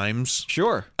 3 times.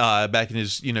 Sure. Back in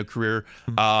his career.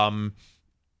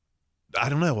 I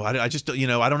don't know. I just I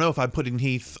don't know if I'm putting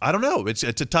Heath. I don't know. It's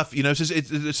a tough.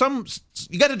 It's some.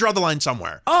 You got to draw the line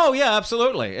somewhere. Oh yeah,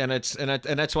 absolutely. And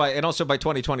that's why. And also by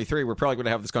 2023, we're probably going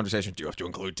to have this conversation. Do you have to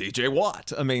include T.J.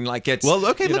 Watt? I mean, like it's we'll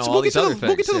get to the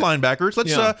linebackers.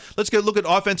 Let's go look at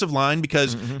offensive line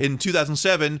because in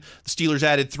 2007 the Steelers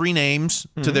added 3 names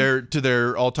to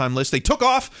their all-time list. They took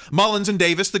off Mullins and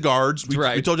Davis, the guards. We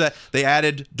told you that. They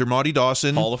added Dermontti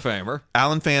Dawson, Hall of Famer,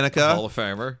 Alan Faneca, Hall of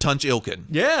Famer, Tunch Ilkin.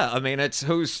 Yeah, I mean. It's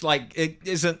who's like it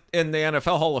isn't in the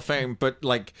NFL Hall of Fame, but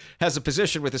like has a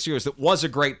position with the Steelers that was a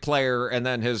great player, and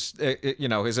then his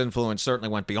influence certainly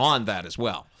went beyond that as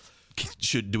well.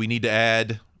 Do we need to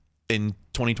add in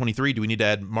 2023? Do we need to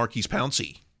add Marquise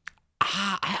Pouncey?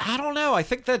 I don't know. I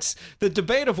think that's the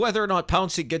debate of whether or not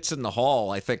Pouncey gets in the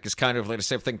Hall, I think, is kind of like the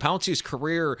same thing. Pouncey's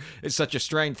career is such a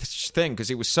strange thing because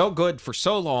he was so good for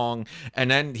so long,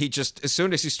 and then he just, as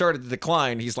soon as he started to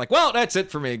decline, he's like, well, that's it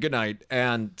for me. Good night.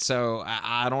 And so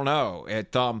I don't know.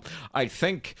 I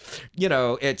think,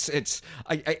 it's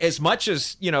as much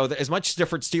as, as much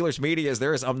different Steelers media as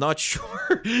there is, I'm not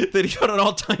sure that he got an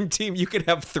all-time team. You could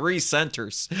have 3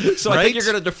 centers. So I think you're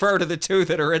going to defer to the 2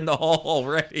 that are in the Hall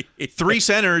already. 3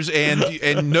 centers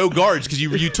and no guards because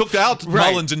you took out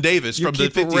Mullins and Davis from the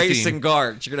 50th team. Racing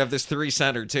guards. You're gonna have this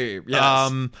 3-center team.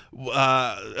 Yes.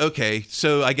 Okay,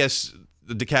 so I guess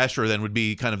DeCastro then would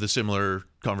be kind of the similar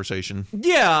conversation.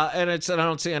 Yeah, and I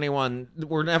don't see anyone.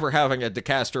 We're never having a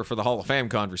DeCastro for the Hall of Fame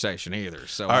conversation either.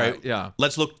 So all right, yeah.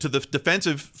 Let's look to the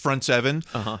defensive front 7.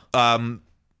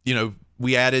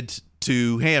 We added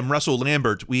to Ham Russell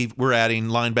Lambert. We're adding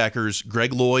linebackers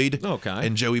Greg Lloyd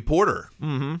and Joey Porter.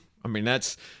 Mm-hmm. I mean,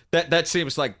 that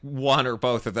seems like one or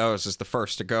both of those is the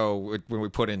first to go when we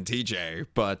put in TJ.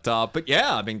 But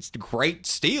yeah, I mean, great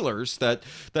Steelers.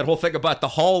 That whole thing about the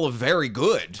Hall of Very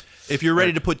Good. If you're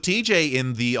ready to put TJ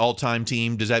in the all-time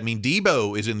team, does that mean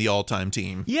Debo is in the all-time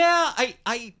team? Yeah,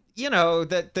 I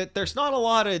that there's not a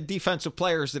lot of defensive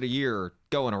players of the year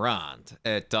going around.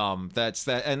 And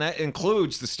that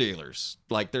includes the Steelers.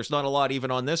 Like, there's not a lot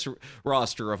even on this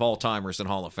roster of all-timers and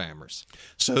Hall of Famers.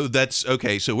 So that's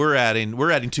okay. So we're adding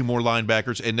 2 more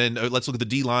linebackers, and then let's look at the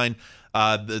D-line.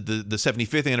 The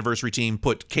 75th anniversary team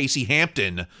put Casey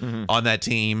Hampton on that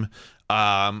team.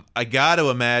 I got to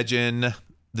imagine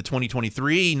the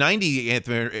 2023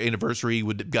 90th anniversary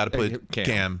would got to put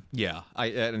Cam. Yeah,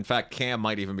 in fact, Cam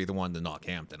might even be the one to knock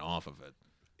Hampton off of it.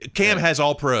 Cam has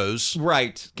all pros.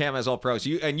 Right. Cam has all pros.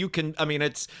 And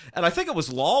I think it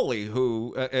was Lawley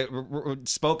who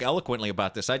spoke eloquently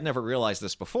about this. I'd never realized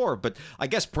this before, but I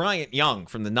guess Bryant Young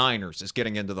from the Niners is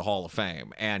getting into the Hall of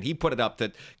Fame. And he put it up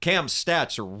that Cam's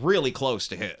stats are really close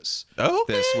to his.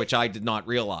 Okay. Which I did not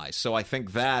realize. So I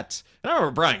think that, and I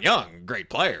remember Bryant Young, great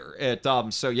player.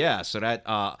 So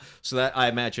that I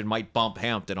imagine might bump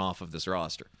Hampton off of this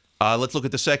roster. Let's look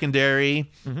at the secondary.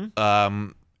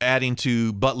 Adding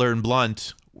to Butler and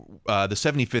Blunt, the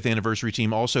 75th anniversary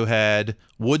team also had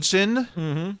Woodson,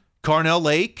 Carnell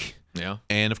Lake,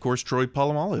 and, of course, Troy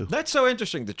Polamalu. That's so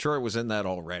interesting that Troy was in that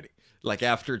already. Like,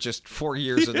 after just 4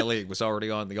 years in the league, was already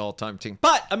on the all-time team.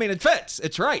 But, I mean, it fits.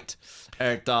 It's right.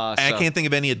 I can't think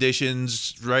of any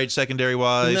additions, right,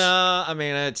 secondary-wise? No, I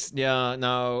mean,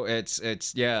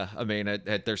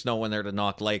 there's no one there to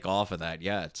knock Lake off of that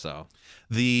yet, so...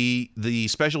 The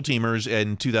special teamers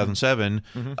in 2007,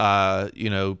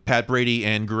 Pat Brady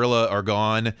and Gorilla are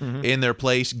gone. In their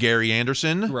place, Gary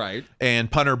Anderson, right, and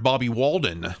punter Bobby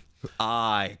Walden.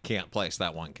 I can't place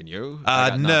that one. Can you?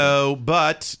 No,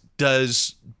 but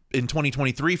does in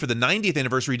 2023 for the 90th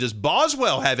anniversary, does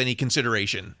Boswell have any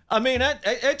consideration? I mean,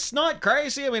 it's not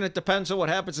crazy. I mean, it depends on what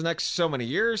happens the next so many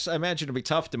years. I imagine it'd be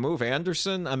tough to move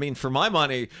Anderson. I mean, for my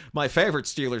money, my favorite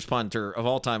Steelers punter of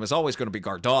all time is always going to be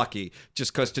Gardocki,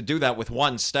 just because to do that with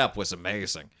one step was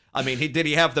amazing. I mean, did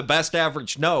he have the best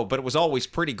average? No, but it was always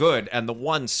pretty good, and the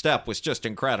one step was just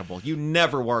incredible. You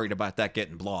never worried about that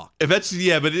getting blocked. But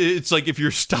it's like if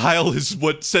your style is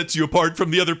what sets you apart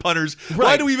from the other punters,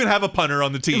 why do we even have a punter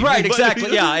on the team? Right,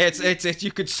 exactly. Yeah, it's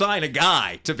you could sign a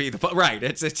guy to be the right.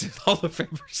 It's Hall of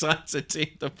Famer signs a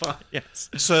team to punt. Yes.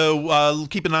 So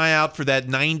keep an eye out for that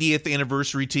 90th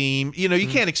anniversary team. You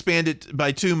can't expand it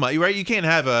by too much, right? You can't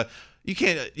have a.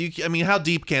 I mean, how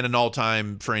deep can an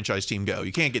all-time franchise team go?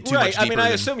 You can't get too much deeper. I mean, I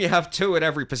assume you have 2 at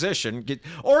every position.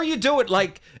 Or you do it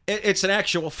like it's an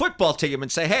actual football team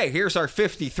and say, hey, here's our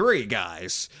 53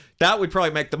 guys. That would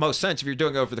probably make the most sense if you're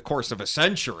doing it over the course of a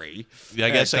century. Yeah, I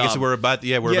guess we're about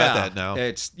that now.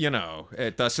 It's,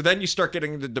 so then you start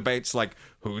getting the debates like,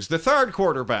 who's the third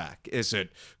quarterback? Is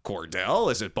it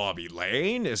Cordell? Is it Bobby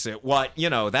Lane? Is it what?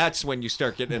 That's when you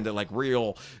start getting into like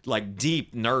real, like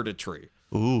deep nerditry.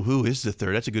 Ooh, who is the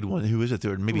third? That's a good one. Who is the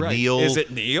third? Maybe Neil. Is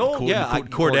it Neil?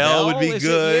 Cordell would be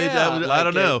good. I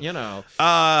don't know.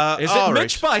 Is it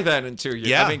Mitch by then in 2 years?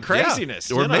 Yeah, I mean,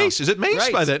 craziness. Or Mace. Is it Mace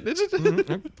by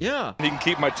then? Yeah. He can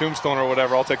keep my tombstone or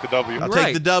whatever. I'll take the W. I'll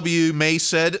take the W. Mace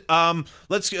said.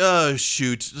 Let's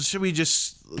shoot. Should we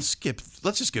just skip?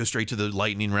 Let's just go straight to the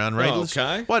lightning round, right?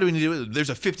 Okay. Why do we need to do it? There's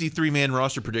a 53-man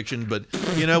roster prediction, but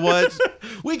you know what?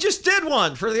 We just did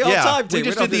one for the all-time team. We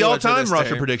just did the all-time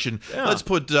roster prediction. Yeah. Let's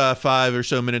put 5 or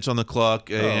so minutes on the clock,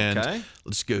 and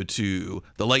let's go to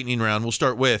the lightning round. We'll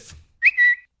start with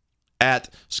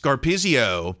at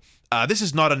Scarpizio. This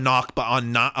is not a knock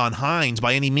on Hines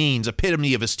by any means,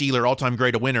 epitome of a Steeler, all-time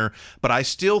great, a winner, but I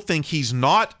still think he's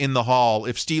not in the Hall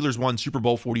if Steelers won Super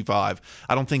Bowl 45.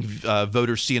 I don't think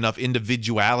voters see enough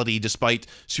individuality despite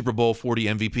Super Bowl 40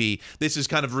 MVP. This is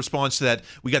kind of a response to that.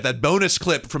 We got that bonus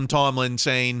clip from Tomlin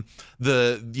saying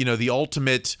the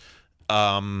ultimate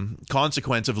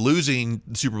consequence of losing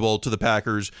the Super Bowl to the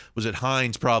Packers was that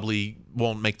Hines probably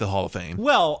won't make the Hall of Fame.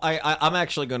 Well, I'm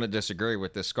actually going to disagree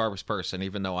with this Scarps person,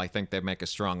 even though I think they make a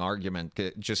strong argument,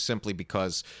 just simply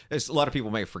because, as a lot of people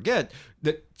may forget,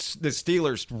 that the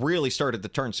Steelers really started to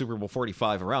turn Super Bowl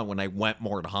 45 around when they went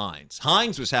more to Hines.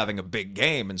 Hines was having a big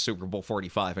game in Super Bowl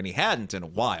 45, and he hadn't in a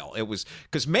while. It was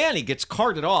because Manny gets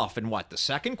carted off in the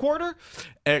second quarter?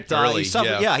 Early,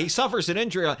 he suffers an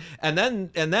injury, and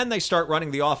then they start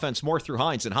running the offense more through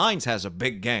Hines, and Hines has a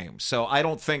big game. So I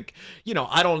don't think,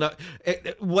 I don't know.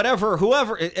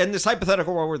 Whoever, in this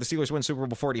hypothetical world where the Steelers win Super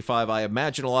Bowl 45, I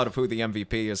imagine a lot of who the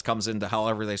MVP is comes into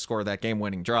however they score that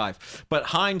game-winning drive. But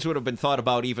Hines would have been thought thought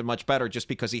about even much better just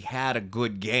because he had a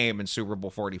good game in Super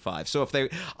Bowl 45. So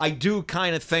I do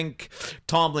kind of think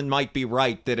Tomlin might be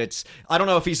right that I don't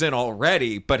know if he's in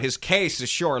already, but his case is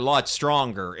sure a lot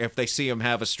stronger if they see him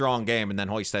have a strong game and then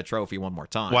hoist that trophy one more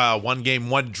time. Wow, one game,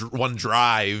 one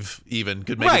drive even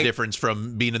could make a difference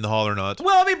from being in the Hall or not.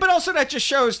 Well, I mean, but also that just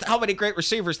shows how many great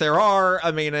receivers there are.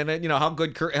 I mean, and how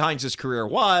good Heinz's career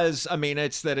was. I mean,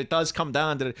 it's that it does come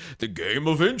down to the game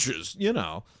of inches,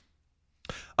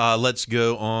 Let's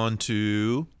go on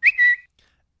to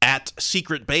at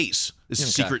Secret Base. This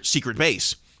is Secret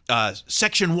Base.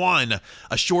 Section 1,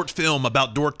 a short film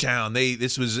about Dorktown.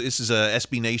 This is a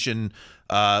SB Nation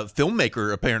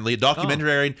filmmaker, apparently, a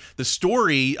documentary. The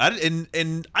story, I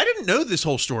didn't know this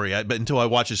whole story but until I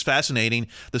watched. It's fascinating.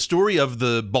 The story of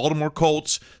the Baltimore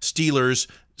Colts Steelers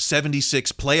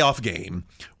 76 playoff game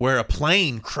where a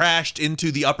plane crashed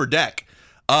into the upper deck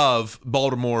of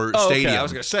Baltimore Stadium. Okay. I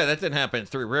was going to say, that didn't happen in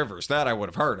Three Rivers. That I would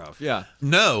have heard of, yeah.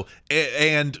 No,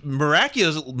 and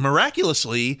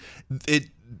miraculously,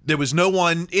 there was no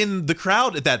one in the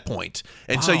crowd at that point.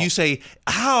 And so you say,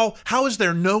 how is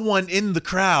there no one in the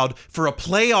crowd for a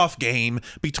playoff game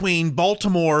between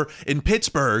Baltimore and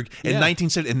Pittsburgh in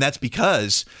 1970? And that's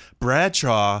because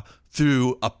Bradshaw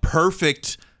threw a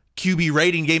perfect QB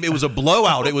rating game. It was a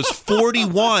blowout. It was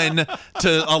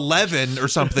 41-11 or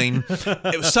something.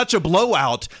 It was such a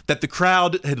blowout that the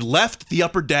crowd had left the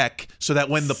upper deck so that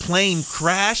when the plane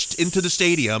crashed into the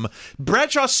stadium,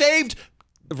 Bradshaw saved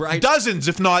dozens,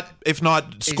 if not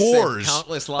scores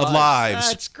countless of lives.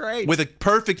 That's great. With a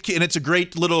perfect, and it's a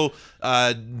great little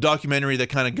documentary that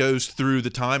kind of goes through the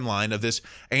timeline of this.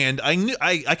 And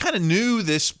I kind of knew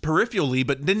this peripherally,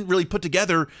 but didn't really put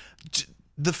together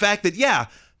the fact that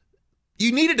you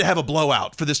needed to have a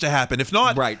blowout for this to happen. If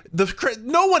not,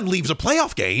 no one leaves a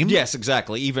playoff game. Yes,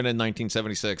 exactly. Even in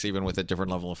 1976, even with a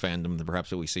different level of fandom than perhaps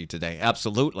that we see today.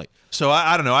 Absolutely. So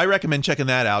I don't know. I recommend checking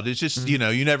that out. It's just, you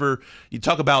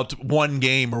talk about one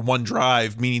game or one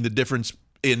drive, meaning the difference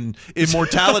in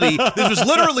immortality. This was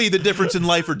literally the difference in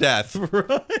life or death.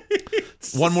 Right.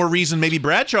 One more reason, maybe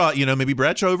Bradshaw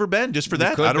over Ben, just for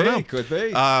that. I don't know. Could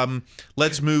be.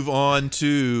 Let's move on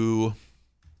to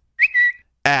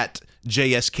at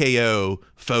JSKO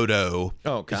photo.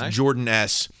 Okay. It's Jordan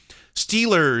S.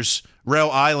 Steelers, Rel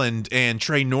Island, and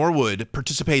Trey Norwood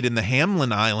participate in the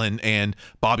Hamlin Island and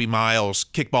Bobby Miles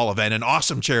kickball event, an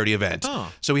awesome charity event.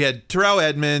 Oh. So we had Terrell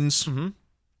Edmonds,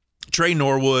 Trey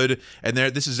Norwood, and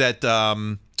this is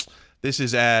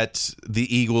at the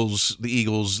Eagles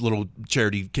little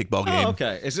charity kickball game. Oh,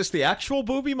 okay. Is this the actual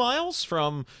Booby Miles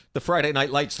from the Friday Night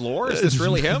Lights lore? Is this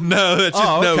really him? No, that's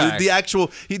okay. No.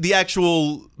 The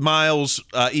actual Miles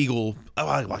Eagle. Oh,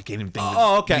 I can't even think.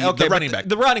 Okay. The running back.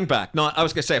 The running back. No, I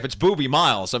was gonna say if it's Booby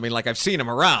Miles, I mean, like I've seen him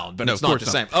around, but it's not the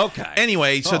same. Okay.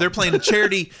 Anyway, so they're playing a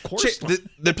charity.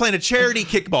 They're playing a charity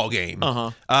kickball game.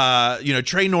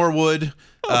 Trey Norwood,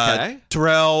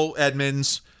 Terrell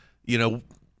Edmonds.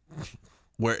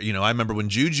 Where I remember when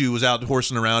Juju was out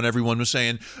horsing around, everyone was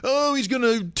saying, "Oh, he's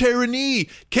gonna tear a knee."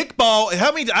 Kickball.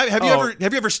 Have you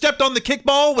ever stepped on the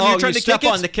kickball when you're trying to kick it?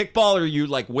 Step on the kickball, or you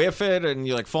like whiff it and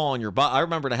you like fall on your butt. I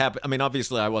remember it happen. I mean,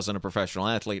 obviously, I wasn't a professional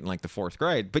athlete in like the 4th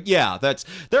grade, but yeah,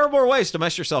 there are more ways to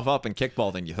mess yourself up in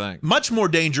kickball than you think. Much more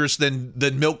dangerous than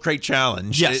Milk Crate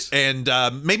Challenge. Yes, and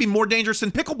maybe more dangerous than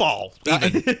pickleball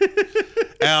even.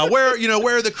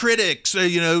 Where are the critics?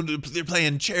 They're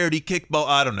playing charity kickball.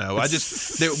 I don't know.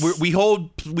 We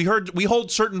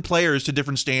hold certain players to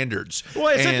different standards. Well,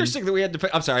 it's interesting that we had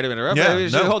to. I'm sorry, I didn't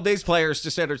interrupt. We hold these players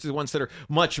to standards, the ones that are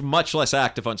much less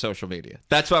active on social media.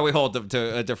 That's why we hold them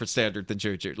to a different standard than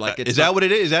Juju. Like, is that what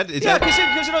it is?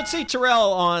 Because you don't see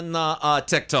Terrell on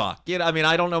TikTok. I mean,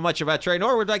 I don't know much about Trey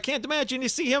Norwood. I can't imagine you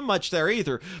see him much there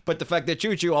either. But the fact that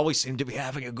Juju always seemed to be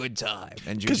having a good time,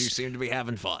 and Juju seemed to be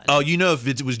having fun. Oh, if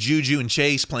it was Juju and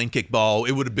Chase playing kickball,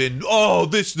 it would have been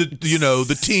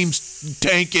the team's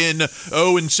tanking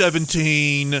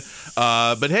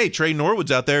 0-17. But hey, Trey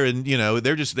Norwood's out there, and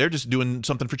they're just doing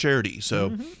something for charity.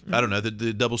 So I don't know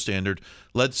the double standard.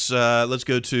 Let's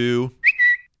go to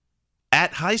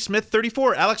at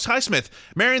Highsmith34, Alex Highsmith,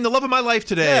 marrying the love of my life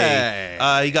today.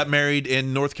 Hey. He got married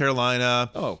in North Carolina.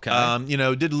 Okay.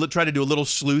 Did try to do a little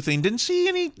sleuthing. Didn't see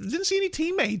any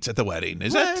teammates at the wedding.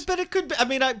 But it could be. I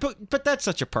mean, but that's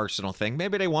such a personal thing.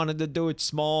 Maybe they wanted to do it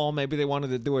small. Maybe they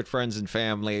wanted to do it friends and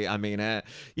family. I mean, it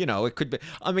could be.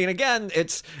 I mean, again,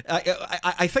 it's.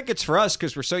 I think it's for us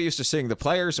because we're so used to seeing the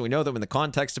players and we know them in the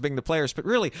context of being the players. But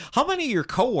really, how many of your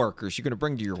coworkers you going to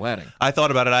bring to your wedding? I thought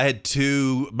about it. I had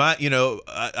two.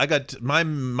 I got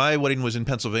my wedding was in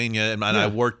Pennsylvania and I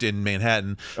worked in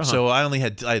Manhattan, so I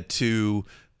had two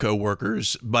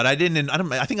coworkers, but I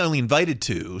think I only invited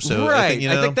 2. So right.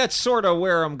 I think that's sort of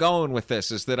where I'm going with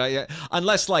this, is that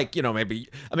unless maybe,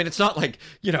 it's not like,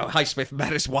 Highsmith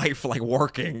met his wife like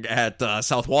working at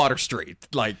South Water Street.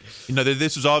 Like,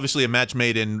 this was obviously a match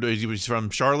made he was from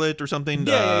Charlotte or something.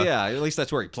 Yeah. At least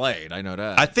that's where he played. I know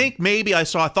that. I think maybe I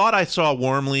thought I saw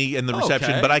Wormley in the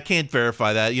reception, but I can't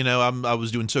verify that. I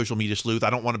was doing social media sleuth.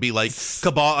 I don't want to be like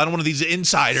cabal. I don't want these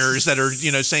insiders that are,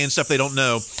 saying stuff they don't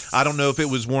know. I don't know if it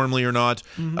was Wormley or not.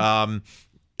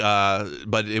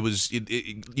 But it was,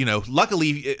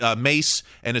 luckily Mace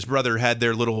and his brother had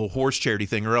their little horse charity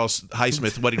thing, or else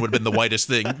Highsmith's wedding would have been the whitest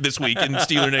thing this week in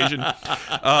Steeler Nation.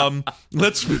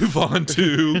 Let's move on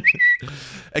to,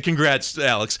 congrats,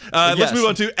 Alex. Let's move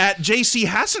on to at JC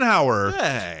Hassenauer.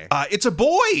 Hey. It's a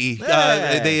boy.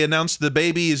 Hey. They announced the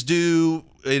baby is due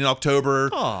in October.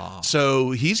 Aww.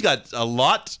 So he's got an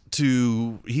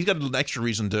extra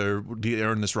reason to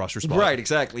earn this roster spot. Right,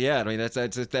 exactly. Yeah,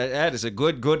 that is a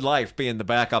good life being the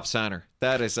backup center.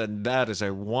 That is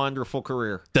a wonderful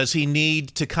career. Does he need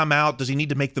to come out? Does he need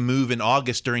to make the move in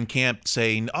August during camp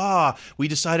saying, we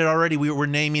decided already we're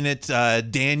naming it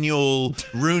Daniel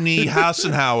Rooney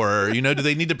Hassenauer? Do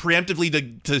they need to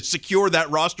preemptively to secure that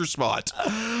roster spot?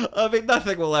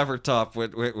 Nothing will ever top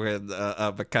with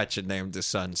McCutcheon named his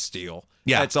son Steele.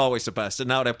 Yeah. That's always the best. And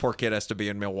now that poor kid has to be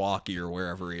in Milwaukee or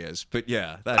wherever he is. But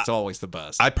yeah, that's always the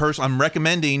best. I'm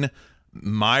recommending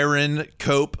Myron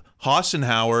Cope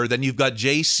Hassenauer. Then you've got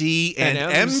JC and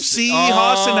MC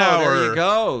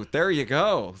Hassenauer. There you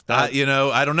go. I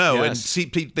don't know. Yes.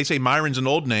 And they say Myron's an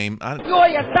old name. But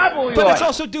it's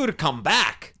also due to come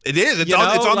back. It is. It's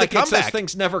on the comeback. Those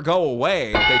things never go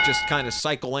away. They just kind of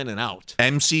cycle in and out.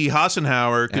 MC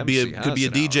Hassenauer could be a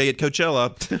DJ at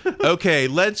Coachella. Okay,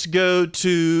 let's go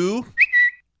to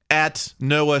at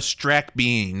Noah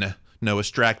Strackbean.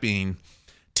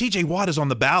 TJ Watt is on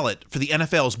the ballot for the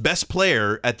NFL's best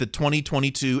player at the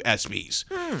 2022 ESPYs.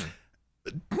 Don't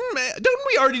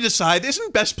we already decide?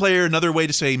 Isn't best player another way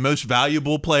to say most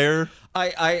valuable player?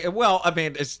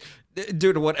 It's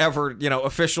due to whatever,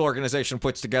 official organization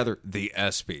puts together the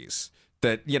ESPYs.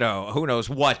 That, who knows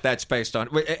what that's based on.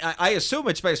 I assume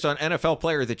it's based on NFL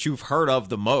player that you've heard of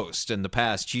the most in the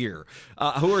past year.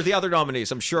 Who are the other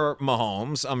nominees? I'm sure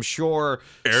Mahomes. I'm sure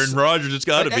Aaron Rodgers. It's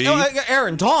got to be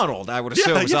Aaron Donald. I would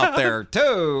assume is up there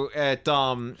too. At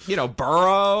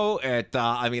Burrow. At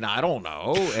I don't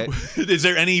know. Is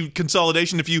there any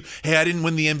consolidation if you? Hey, I didn't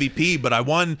win the MVP, but I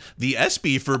won the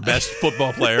ESPY for best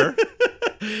football player.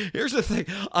 Here's the thing.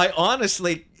 I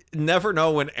honestly never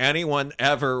know when anyone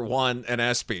ever won an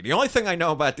ESPY. The only thing I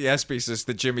know about the ESPYs is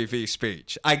the Jimmy V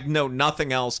speech. I know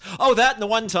nothing else. Oh, that and the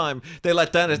one time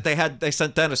they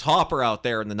sent Dennis Hopper out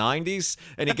there in the 90s,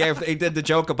 and he did the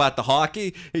joke about the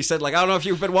hockey. He said, I don't know if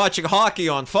you've been watching hockey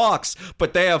on Fox,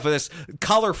 but they have this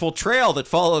colorful trail that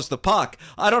follows the puck.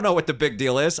 I don't know what the big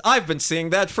deal is. I've been seeing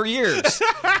that for years.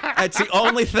 That's the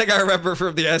only thing I remember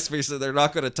from the ESPYs, so they're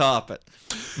not going to top it.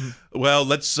 Well,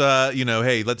 let's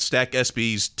let's stack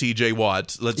ESPYs. TJ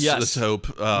Watt. Let's hope.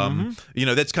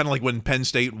 That's kind of like when Penn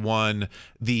State won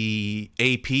the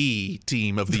AP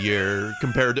Team of the Year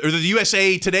or the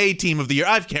USA Today Team of the Year.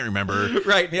 I can't remember.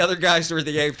 Right, and the other guys were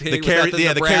the AP. The Kerry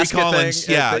Collins.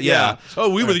 Thing. Yeah.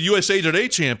 Oh, we were the USA Today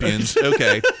champions.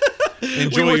 Okay.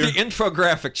 We were the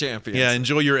infographic champions. Yeah,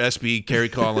 enjoy your ESPY, Kerry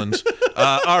Collins.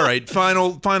 All right,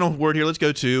 final word here. Let's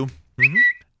go to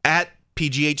at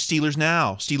PGH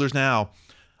Steelers Now.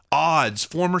 Odds.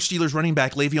 Former Steelers running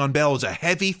back Le'Veon Bell is a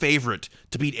heavy favorite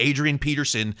to beat Adrian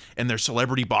Peterson in their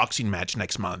celebrity boxing match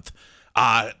next month.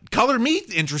 Color me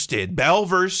interested. Bell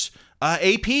versus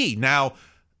AP. Now,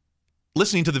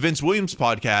 listening to the Vince Williams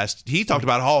podcast, he talked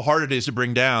about how hard it is to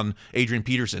bring down Adrian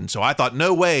Peterson. So I thought,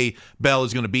 no way Bell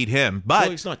is going to beat him.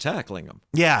 But he's not tackling him.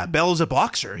 Yeah, Bell is a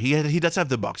boxer. He does have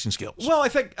the boxing skills. Well, I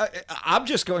think I'm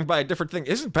just going by a different thing.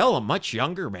 Isn't Bell a much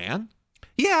younger man?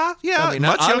 Yeah.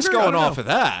 I was going off of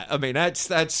that.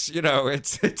 That's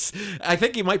it's. I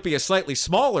think he might be a slightly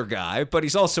smaller guy, but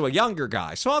he's also a younger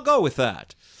guy. So I'll go with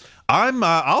that.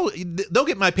 They'll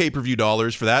get my pay-per-view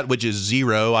dollars for that, which is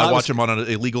 $0. I watch them on an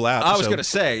illegal app. I was going to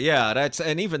say,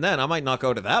 and even then I might not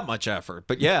go to that much effort.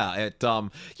 But yeah,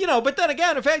 but then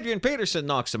again, if Adrian Peterson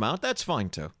knocks him out, that's fine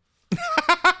too.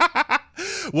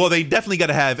 Well, they definitely got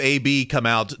to have AB come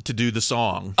out to do the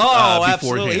song. Oh,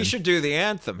 absolutely. He should do the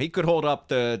anthem. He could hold up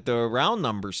the round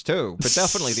numbers too, but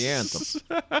definitely the anthem.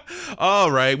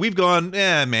 All right. We've gone,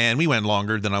 we went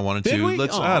longer than I wanted to. Did we?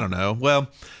 I don't know. Well,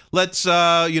 let's,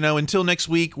 until next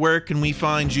week, where can we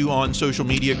find you on social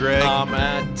media, Greg?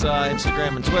 At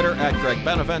Instagram and Twitter, at Greg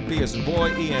Benevent, B as in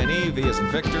boy, E-N-E, V as in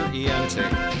Victor, E-N-T.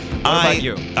 What about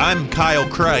you? I'm Kyle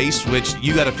Kreis, which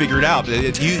you got to figure it out.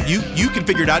 You can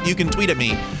figure it out. You can tweet at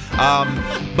me.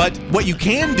 But what you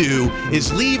can do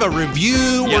is leave a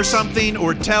review or something,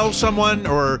 or tell someone,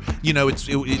 or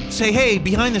say, hey,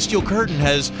 Behind the Steel Curtain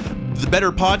has the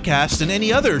better podcast than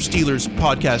any other Steelers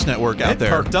podcast network out there.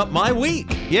 It perked up my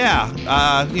week. Yeah,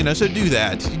 so do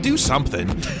that. Do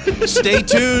something. Stay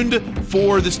tuned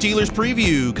for the Steelers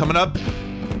preview coming up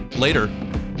later.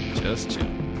 Just chill.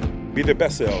 Be their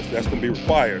best selves. That's going to be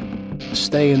required.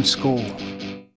 Stay in school.